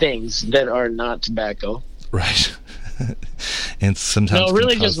things that are not tobacco. Right. And sometimes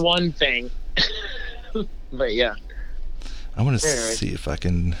just one thing. But yeah, I want to see if I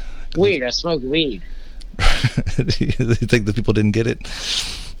can. Weed. I smoke weed. You think the people didn't get it?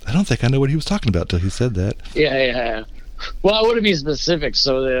 I don't think I know what he was talking about till he said that. Yeah. Well, I want to be specific,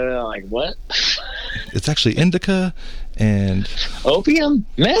 so they're like, what? It's actually indica and opium,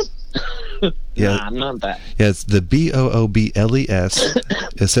 meth. Yeah, nah, not that. Yeah, it's the BOOBLES.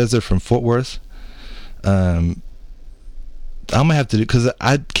 It says they're from Fort Worth. I'm gonna have to do, because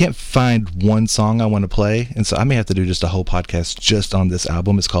I can't find one song I want to play, and so I may have to do just a whole podcast just on this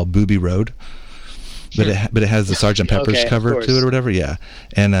album. It's called Booby Road, but it has the Sgt. Pepper's cover to it or whatever. Yeah,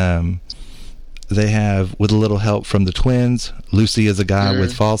 and they have, with a little help from the Twins, Lucy is a Guy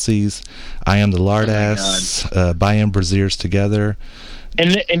with Falsies, I Am the Lardass, Bayam Braziers Together.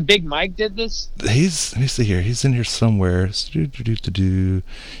 And Big Mike did this? Let me see here. He's in here somewhere.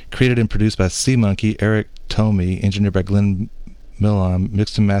 Created and produced by C Monkey, Eric Tomey, engineered by Glenn Millam,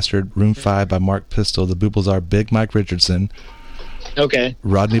 mixed and mastered Room 5 by Mark Pistol. The Boobles are Big Mike Richardson,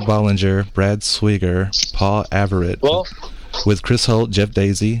 Rodney Bollinger, Brad Swigger, Paul Averett, with Chris Holt, Jeff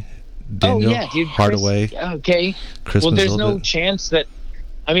Daisy, Daniel Hardaway. Chris there's no chance that.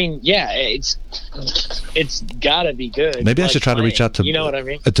 I mean, it's gotta be good. Maybe I should try to reach out to what I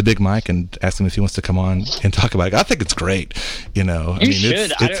mean? To Big Mike and ask him if he wants to come on and talk about it. I think it's great. You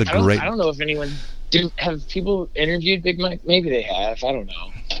should. It's a great. I don't know if anyone. Have people interviewed Big Mike? Maybe they have. I don't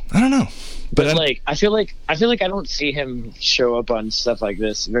know. But like, I feel like I don't see him show up on stuff like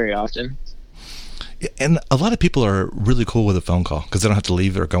this very often. And a lot of people are really cool with a phone call because they don't have to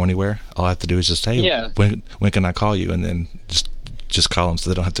leave or go anywhere. All I have to do is just, hey, when can I call you? And then just call them so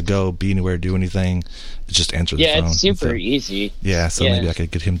they don't have to go, be anywhere, do anything. Just answer the phone. Yeah, it's super easy. Yeah, so maybe I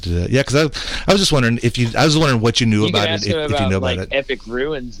could get him to do that. Yeah, because I was just wondering what you knew about it, if you know about it. Epic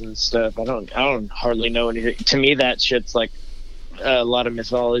Ruins and stuff. I don't hardly know anything. To me, that shit's like a lot of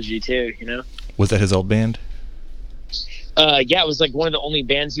mythology too, you know? Was that his old band? Yeah, it was like one of the only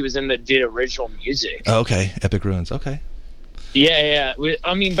bands he was in that did original music. Oh, okay. Epic Ruins. Okay. Yeah.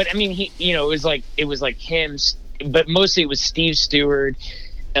 I mean, he, you know, it was like him, but mostly it was Steve Stewart,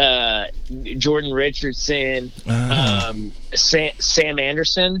 Jordan Richardson, Sam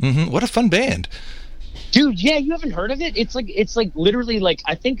Anderson. Mm-hmm. What a fun band. Dude, yeah, you haven't heard of it? It's like literally like,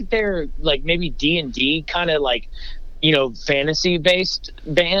 I think they're like maybe D&D kind of like, you know, fantasy based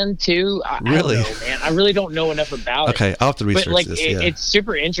band too. Really? I don't know, man. I really don't know enough about it. Okay, I'll have to research but, like, this. It's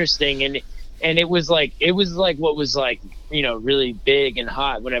super interesting, and it was like what was like, you know, really big and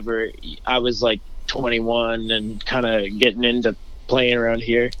hot whenever I was like 21 and kind of getting into playing around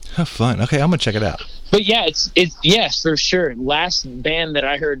here. How fun. Okay, I'm gonna check it out. But yeah, it's yes, for sure. Last band that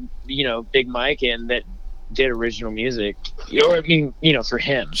I heard, you know, Big Mike in that did original music, or I mean, you know, for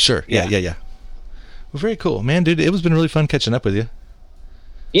him. Sure. Yeah. Well, very cool, man, dude. It was been really fun catching up with you.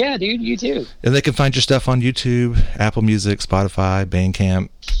 Yeah, dude, you too. And they can find your stuff on YouTube, Apple Music, Spotify, Bandcamp.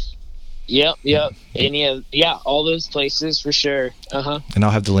 Yep. All those places for sure. And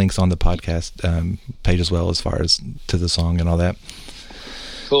I'll have the links on the podcast page as well, as far as to the song and all that.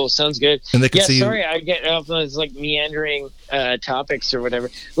 Cool, sounds good. And they can see. Sorry, I get off those like meandering topics or whatever.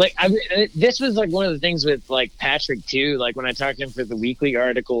 Like, this was like one of the things with like Patrick too. Like when I talked to him for the weekly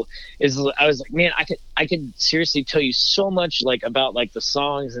article, I was like, man, I could seriously tell you so much like about like the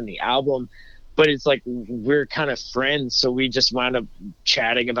songs and the album, but it's like we're kind of friends, so we just wind up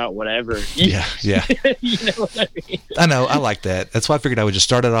chatting about whatever. Yeah. You know what I mean? I know, I like that. That's why I figured I would just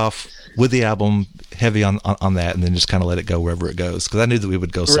start it off with the album heavy on that, and then just kind of let it go wherever it goes, because I knew that we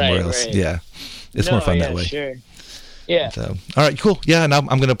would go somewhere else. Right. Yeah, it's more fun that way. Sure. Yeah. So, all right, cool. Yeah, and I'm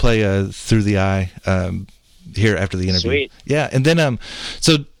going to play Through the Eye here after the interview. Sweet. Yeah, and then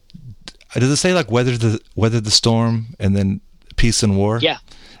so does it say like weather the storm and then peace and war? Yeah.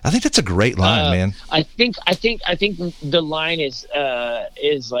 I think that's a great line, man. I think the line is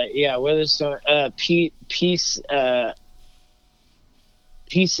like, yeah, weather storm, peace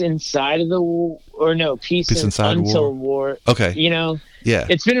inside of the war, or no, peace inside until war. Okay. You know? Yeah.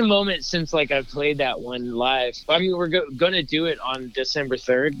 It's been a moment since like I've played that one live. I mean, we're going to do it on December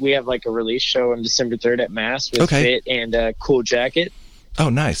 3rd. We have like a release show on December 3rd at Mass with Fit and Cool Jacket. Oh,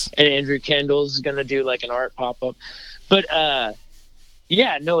 nice. And Andrew Kendall's going to do like an art pop-up. But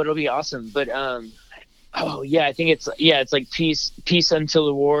yeah, no, it'll be awesome. But I think it's like peace until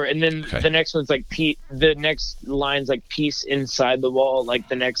the war, and then the next one's like the next line's like peace inside the wall, like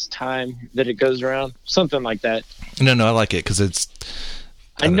the next time that it goes around, something like that. No, I like it because it's.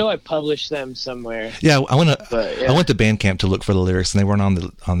 I know I published them somewhere. Yeah, I went to Bandcamp to look for the lyrics, and they weren't on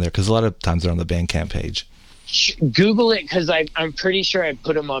there because a lot of times they're on the Bandcamp page. Google it, because I'm pretty sure I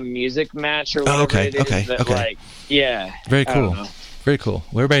put them on Music Match or whatever it is. Okay. Like, yeah. Very cool. Very cool.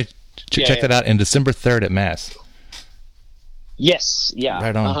 Well, everybody check that out in December 3rd at Mass. Yes. Yeah.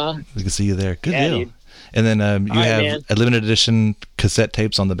 Right on. We can see you there. Good deal. Dude. And then you have a limited edition cassette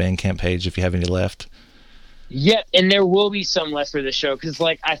tapes on the Bandcamp page if you have any left. Yeah, and there will be some left for the show, because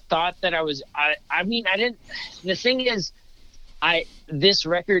like I thought that I mean, I didn't. The thing is, this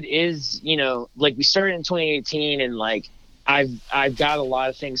record is, you know, like we started in 2018, and like I've got a lot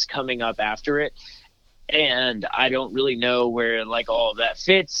of things coming up after it, and I don't really know where like all of that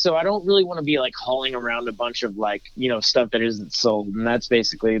fits, so I don't really want to be like hauling around a bunch of like, you know, stuff that isn't sold, and that's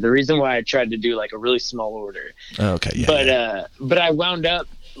basically the reason why I tried to do like a really small order. Okay, yeah. But I wound up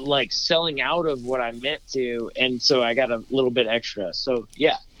like selling out of what I meant to, and so I got a little bit extra. So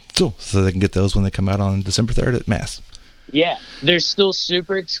yeah. Cool. So they can get those when they come out on December 3rd at Mass. Yeah, they're still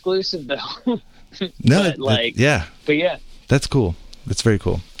super exclusive though. No, but yeah, that's cool. That's very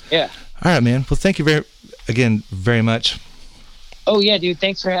cool. Yeah. All right, man. Well, thank you very much. Oh yeah, dude.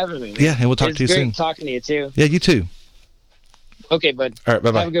 Thanks for having me, man. Yeah, and we'll talk to you soon. It's great talking to you too. Yeah, you too. Okay, bud. All right,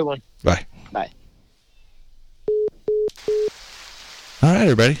 bye-bye. Have a good one. Bye. Bye. All right,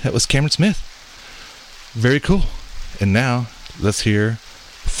 everybody. That was Cameron Smith. Very cool. And now, let's hear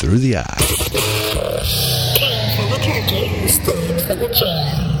Through the Eye. Came for the turkey, stayed for the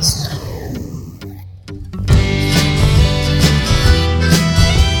jazz.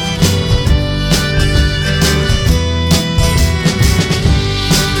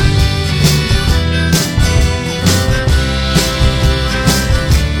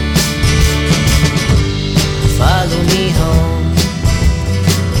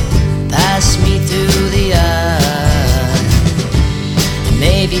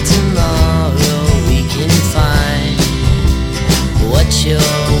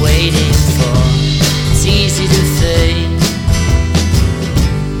 you're waiting for. It's easy to fake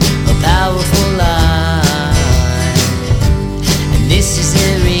a powerful lie, and this is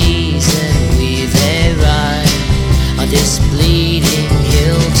the reason we've arrived on this bleeding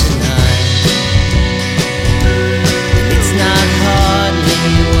hill tonight. And it's not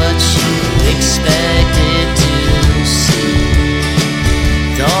hardly what you expected to see.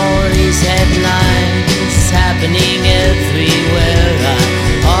 With all these headlines happening everywhere, I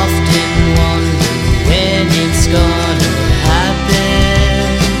often wonder when it's gonna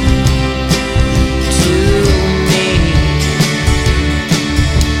happen to me.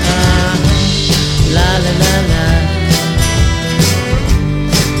 La la la la,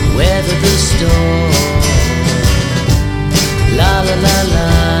 weather the storm. La la la la,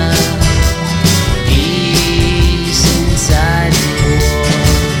 peace inside the wall.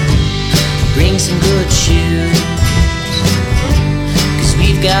 Bring some good shoes, 'cause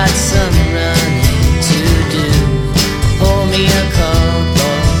we've got some running to do. Pour me a cup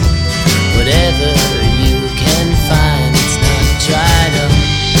of whatever you can find. It's not dried up,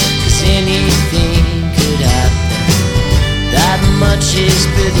 'cause anything could happen. That much is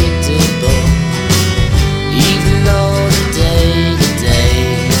predictable, even though the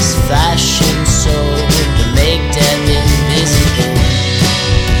day is fashion sold to make death invisible.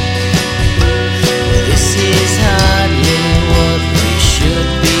 This is hardly what we should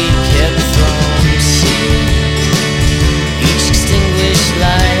be kept from seeing. Each extinguished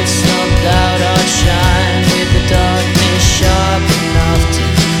light snubbed out our shine, with the darkness sharp enough to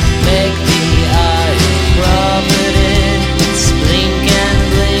make the eye of providence blink and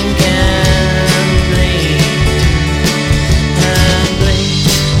blink and blink and blink.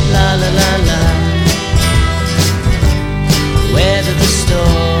 La la la la, weather the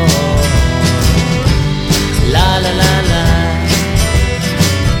storm. La la la la,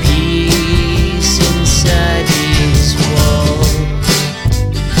 peace inside these walls.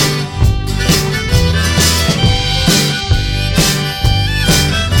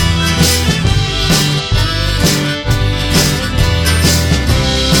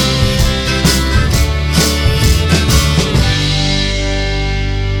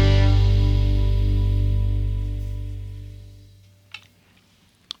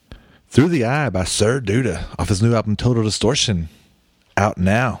 Through the Eye by Sir Duda off his new album Total Distortion, out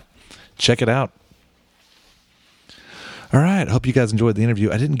now. Check it out. All right, I hope you guys enjoyed the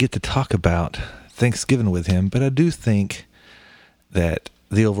interview. I didn't get to talk about Thanksgiving with him, but I do think that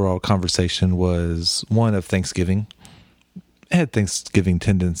the overall conversation was one of Thanksgiving. It had Thanksgiving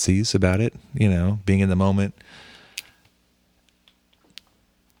tendencies about it, you know, being in the moment,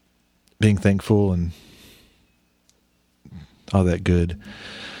 being thankful, and all that good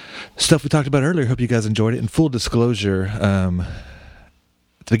stuff we talked about earlier. Hope you guys enjoyed it. In full disclosure, at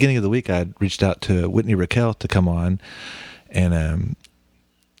the beginning of the week, I reached out to Whitney Raquel to come on and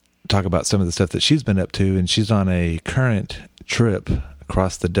talk about some of the stuff that she's been up to. And she's on a current trip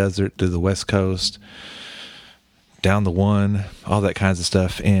across the desert to the West Coast, down the one, all that kinds of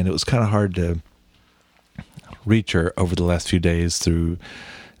stuff. And it was kind of hard to reach her over the last few days through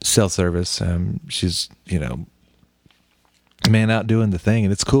cell service. She's, you know, man out doing the thing,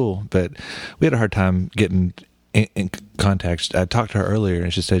 and it's cool, but we had a hard time getting in contact. I talked to her earlier,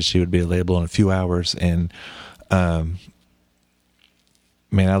 and she said she would be available in a few hours, and man,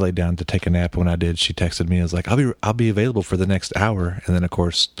 I laid down to take a nap. When I did, she texted me and was like, I'll be available for the next hour. And then of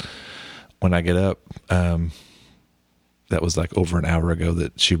course, when I get up, that was like over an hour ago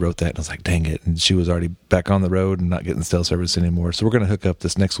that she wrote that, and I was like, dang it. And she was already back on the road and not getting cell service anymore. So we're going to hook up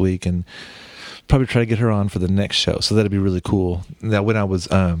this next week and probably try to get her on for the next show. So that'd be really cool. Now, when I was,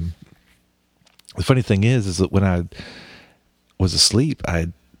 the funny thing is that when I was asleep, I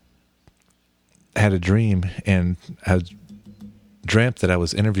had a dream, and I dreamt that I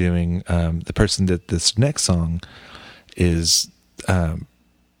was interviewing the person that this next song is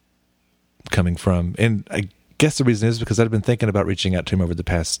coming from. And I guess the reason is because I'd been thinking about reaching out to him over the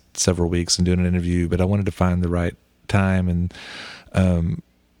past several weeks and doing an interview, but I wanted to find the right time. And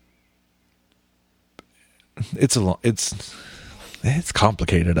it's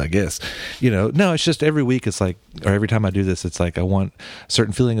complicated, I guess. You know, no, it's just every week it's like, or every time I do this, it's like I want a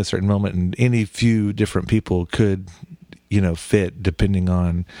certain feeling, a certain moment, and any few different people could, you know, fit depending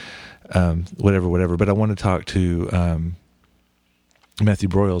on whatever. But I want to talk to Matthew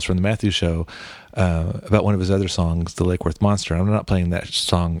Broyles from the Matthew Show about one of his other songs, The Lake Worth Monster. I'm not playing that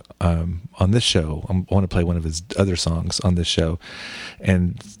song on this show. I want to play one of his other songs on this show.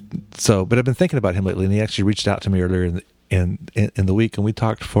 And so, but I've been thinking about him lately, and he actually reached out to me earlier in the week, and we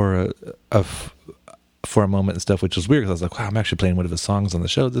talked for for a moment and stuff, which was weird because I was like, wow, I'm actually playing one of his songs on the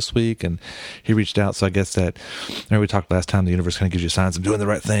show this week. And he reached out. So I guess that, we talked last time, the universe kind of gives you signs I'm doing the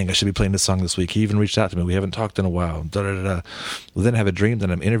right thing. I should be playing this song this week. He even reached out to me. We haven't talked in a while. Well, then I have a dream that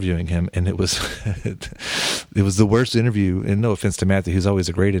I'm interviewing him, and it was it was the worst interview. And no offense to Matthew, he's always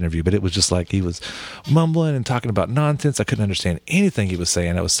a great interview, but it was just like he was mumbling and talking about nonsense. I couldn't understand anything he was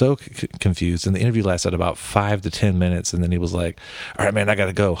saying. I was so confused. And the interview lasted about 5 to 10 minutes. And then he was like, all right, man, I got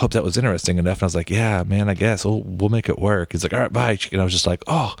to go. Hope that was interesting enough. And I was like, yeah, man, I guess we'll make it work. He's like, all right, bye. And I was just like,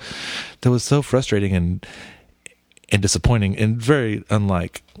 oh, that was so frustrating and disappointing and very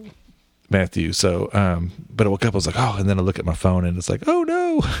unlike Matthew. So, but I woke up, I was like, oh, and then I look at my phone and it's like, oh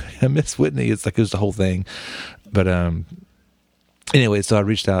no, I miss Whitney. It's like, it was the whole thing. But, anyway, so I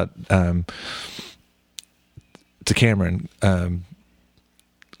reached out, to Cameron,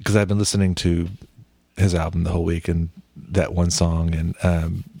 cause I've been listening to his album the whole week and that one song.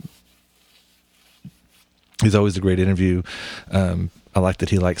 And, he's always a great interview. I like that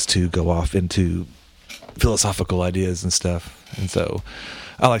he likes to go off into philosophical ideas and stuff. And so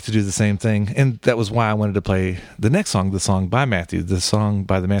I like to do the same thing. And that was why I wanted to play the next song, the song by Matthew. The song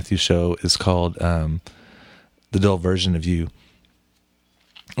by The Matthew Show is called The Dull Version of You.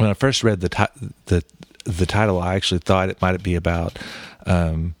 When I first read the title, I actually thought it might be about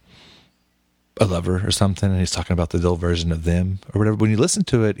a lover or something, and he's talking about the dull version of them or whatever. When you listen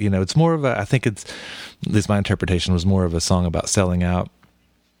to it, it's more of I think it's, at least my interpretation was more of a song about selling out.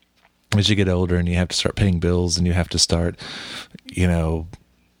 As you get older and you have to start paying bills and you have to start, doing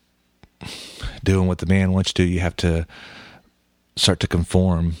what the man wants you to, you have to start to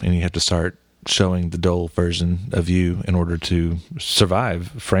conform and you have to start showing the dull version of you in order to survive,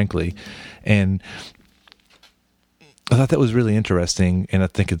 frankly. And I thought that was really interesting, and I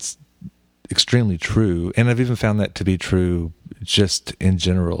think it's extremely true. And I've even found that to be true just in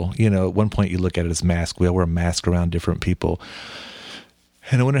general. At one point you look at it as mask. We all wear a mask around different people.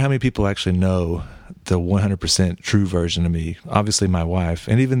 And I wonder how many people actually know the 100% true version of me. Obviously my wife.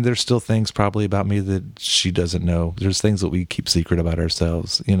 And even there's still things probably about me that she doesn't know. There's things that we keep secret about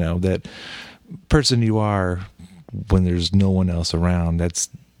ourselves. That person you are when there's no one else around. That's,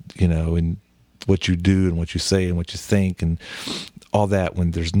 in what you do and what you say and what you think and all that,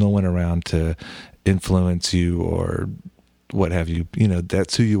 when there's no one around to influence you or what have you,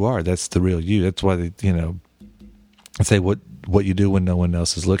 that's who you are. That's the real you. That's why they, I say what you do when no one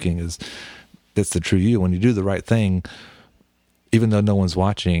else is looking that's the true you. When you do the right thing, even though no one's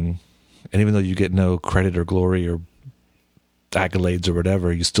watching, and even though you get no credit or glory or accolades or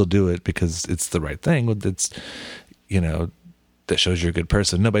whatever, you still do it because it's the right thing. It's, that shows you're a good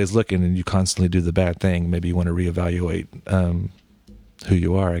person. Nobody's looking and you constantly do the bad thing. Maybe you want to reevaluate, who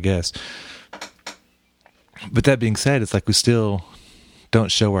you are, I guess. But that being said, it's like we still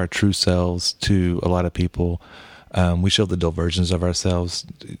don't show our true selves to a lot of people. We show the dull versions of ourselves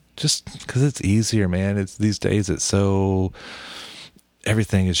just because it's easier, man. It's these days,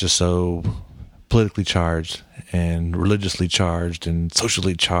 everything is just so politically charged and religiously charged and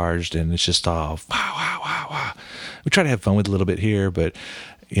socially charged, and it's just all wow. We try to have fun with it a little bit here, but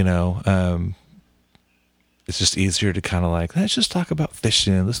it's just easier to kind of like, let's just talk about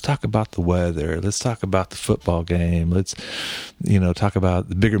fishing. Let's talk about the weather. Let's talk about the football game. Let's, talk about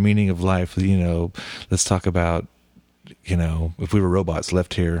the bigger meaning of life. Let's talk about, if we were robots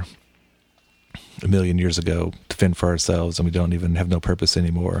left here 1 million years ago to fend for ourselves and we don't even have no purpose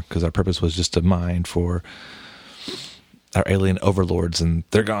anymore because our purpose was just to mine for our alien overlords and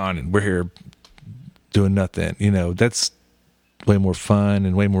they're gone and we're here doing nothing. That's way more fun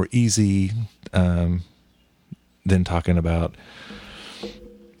and way more easy, than talking about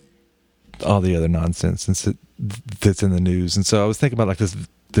all the other nonsense that's in the news. And so I was thinking about like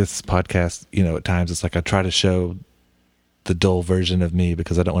this podcast, at times it's like I try to show the dull version of me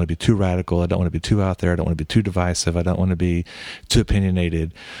because I don't want to be too radical. I don't want to be too out there. I don't want to be too divisive. I don't want to be too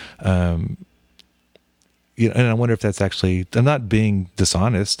opinionated. And I wonder if that's actually, I'm not being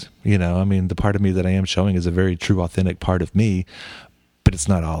dishonest, the part of me that I am showing is a very true, authentic part of me, but it's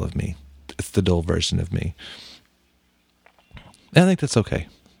not all of me. It's the dull version of me. And I think that's okay.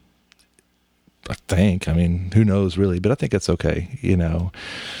 Who knows really, but I think it's okay.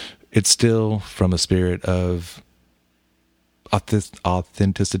 It's still from a spirit of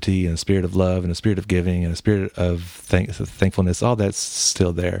authenticity and a spirit of love and a spirit of giving and a spirit of thankfulness. All that's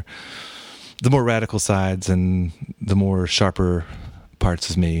still there. The more radical sides and the more sharper parts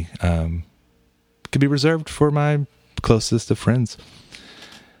of me can be reserved for my closest of friends.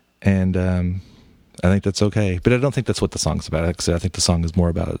 And I think that's okay. But I don't think that's what the song's about. Actually, I think the song is more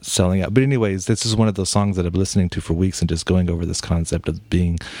about selling out. But anyways, this is one of those songs that I've been listening to for weeks and just going over this concept of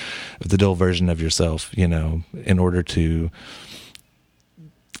being the dull version of yourself, you know, in order to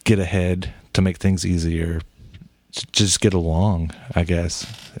get ahead, to make things easier, to just get along, I guess.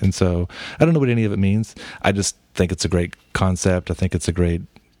 And so I don't know what any of it means. I just think it's a great concept. I think it's a great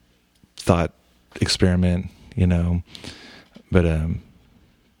thought experiment, you know. But at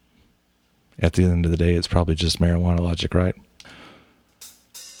the end of the day, it's probably just marijuana logic, right?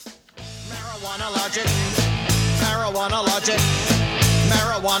 Marijuana logic, marijuana logic,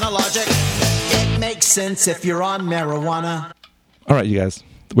 marijuana logic. It makes sense if you're on marijuana. All right, you guys.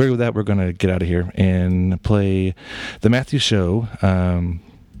 With that, we're going to get out of here and play the Matthew Show,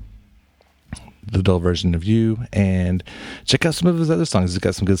 the dull version of you, and check out some of his other songs. He's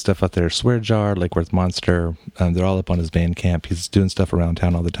got some good stuff out there. Swear Jar, Lake Worth Monster. They're all up on his Bandcamp. He's doing stuff around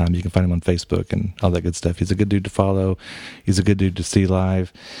town all the time. You can find him on Facebook and all that good stuff. He's a good dude to follow. He's a good dude to see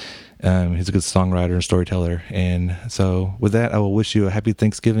live. He's a good songwriter and storyteller. And so with that, I will wish you a happy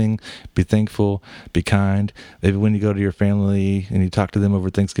Thanksgiving. Be thankful, be kind. Maybe when you go to your family and you talk to them over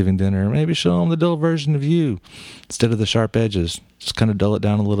Thanksgiving dinner, maybe show them the dull version of you instead of the sharp edges. Just kind of dull it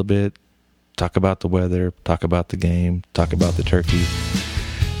down a little bit. Talk about the weather, talk about the game, talk about the turkey,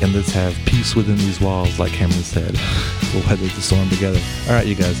 and let's have peace within these walls, like Cameron said. We'll weather the storm together. All right,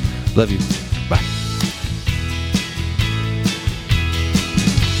 you guys. Love you. Bye.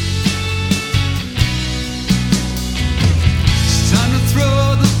 It's time to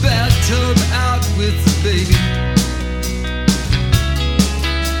throw the bathtub out with the baby.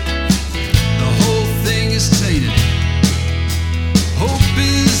 The whole thing is tainted. Hope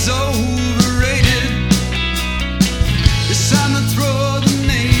is overrated. It's time to throw the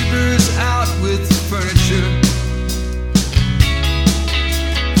neighbors out with the furniture.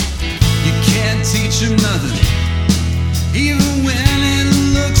 You can't teach them nothing, even when it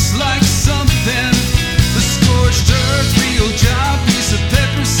looks like something. The scorched earth, real job, piece of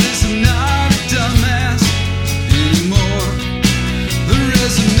pepper says I'm not a dumbass anymore. The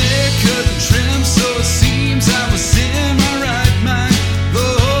resume cut and trimmed, so it seems I was in my right mind the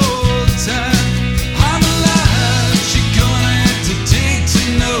whole time. I'm alive, you're gonna have to dig to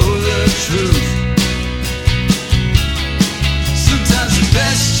know the truth. Sometimes the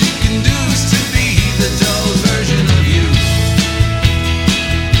best you can do is to be the dull version of you.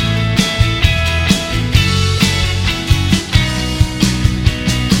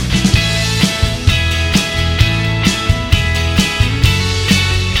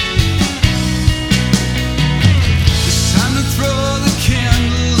 It's time to throw the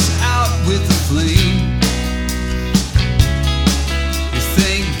candles out with the flame.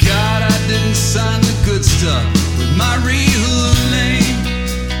 Thank God I didn't sign the good stuff with my real name.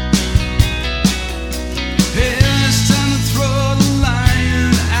 Yeah, it's time to throw the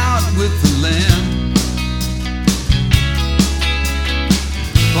lion out with the lamb.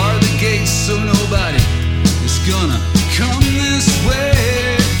 Bar the gates so nobody is gonna come this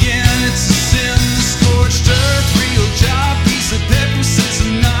way again. It's a sin, the scorched earth, real job, piece of paper says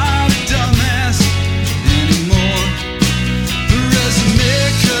I'm not a dumbass anymore. The resume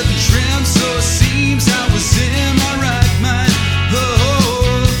cut and trimmed, so it seems I was in my right mind the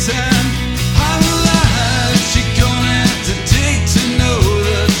whole time. I'm alive, you're gonna have to dig to know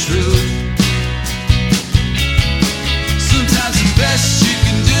the truth. Sometimes the best you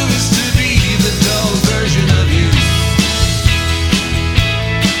can do is to be the dull version of you.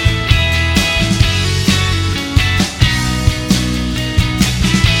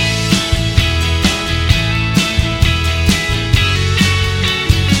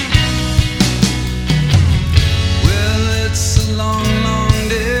 Well, it's a long, long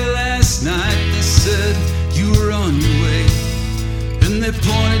day last night. They said you were on your way, and they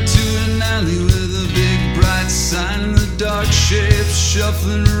pointed to an alley with a big bright sign and the dark shapes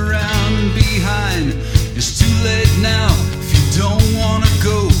shuffling around behind. It's too late now if you don't wanna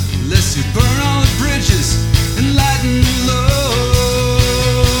go, unless you burn all the bridges and lighten the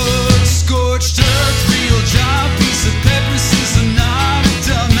load. Scorched earth, real job, piece of paper says I'm not a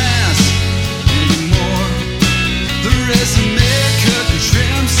dumbass anymore. The resume cut and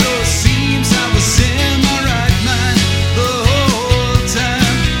trimmed, so it seems I was in my right mind the whole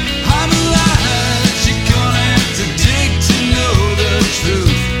time. I'm alive, you're gonna have to dig to know the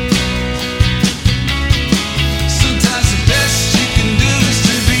truth. Sometimes the best you can do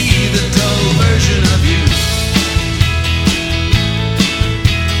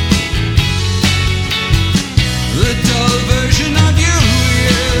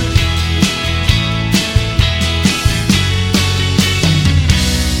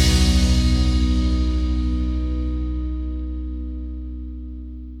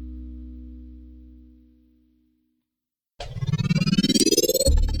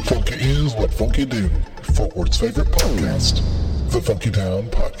What Funky Do, Fort Worth's favorite podcast, the Funky Town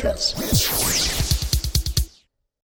Podcast.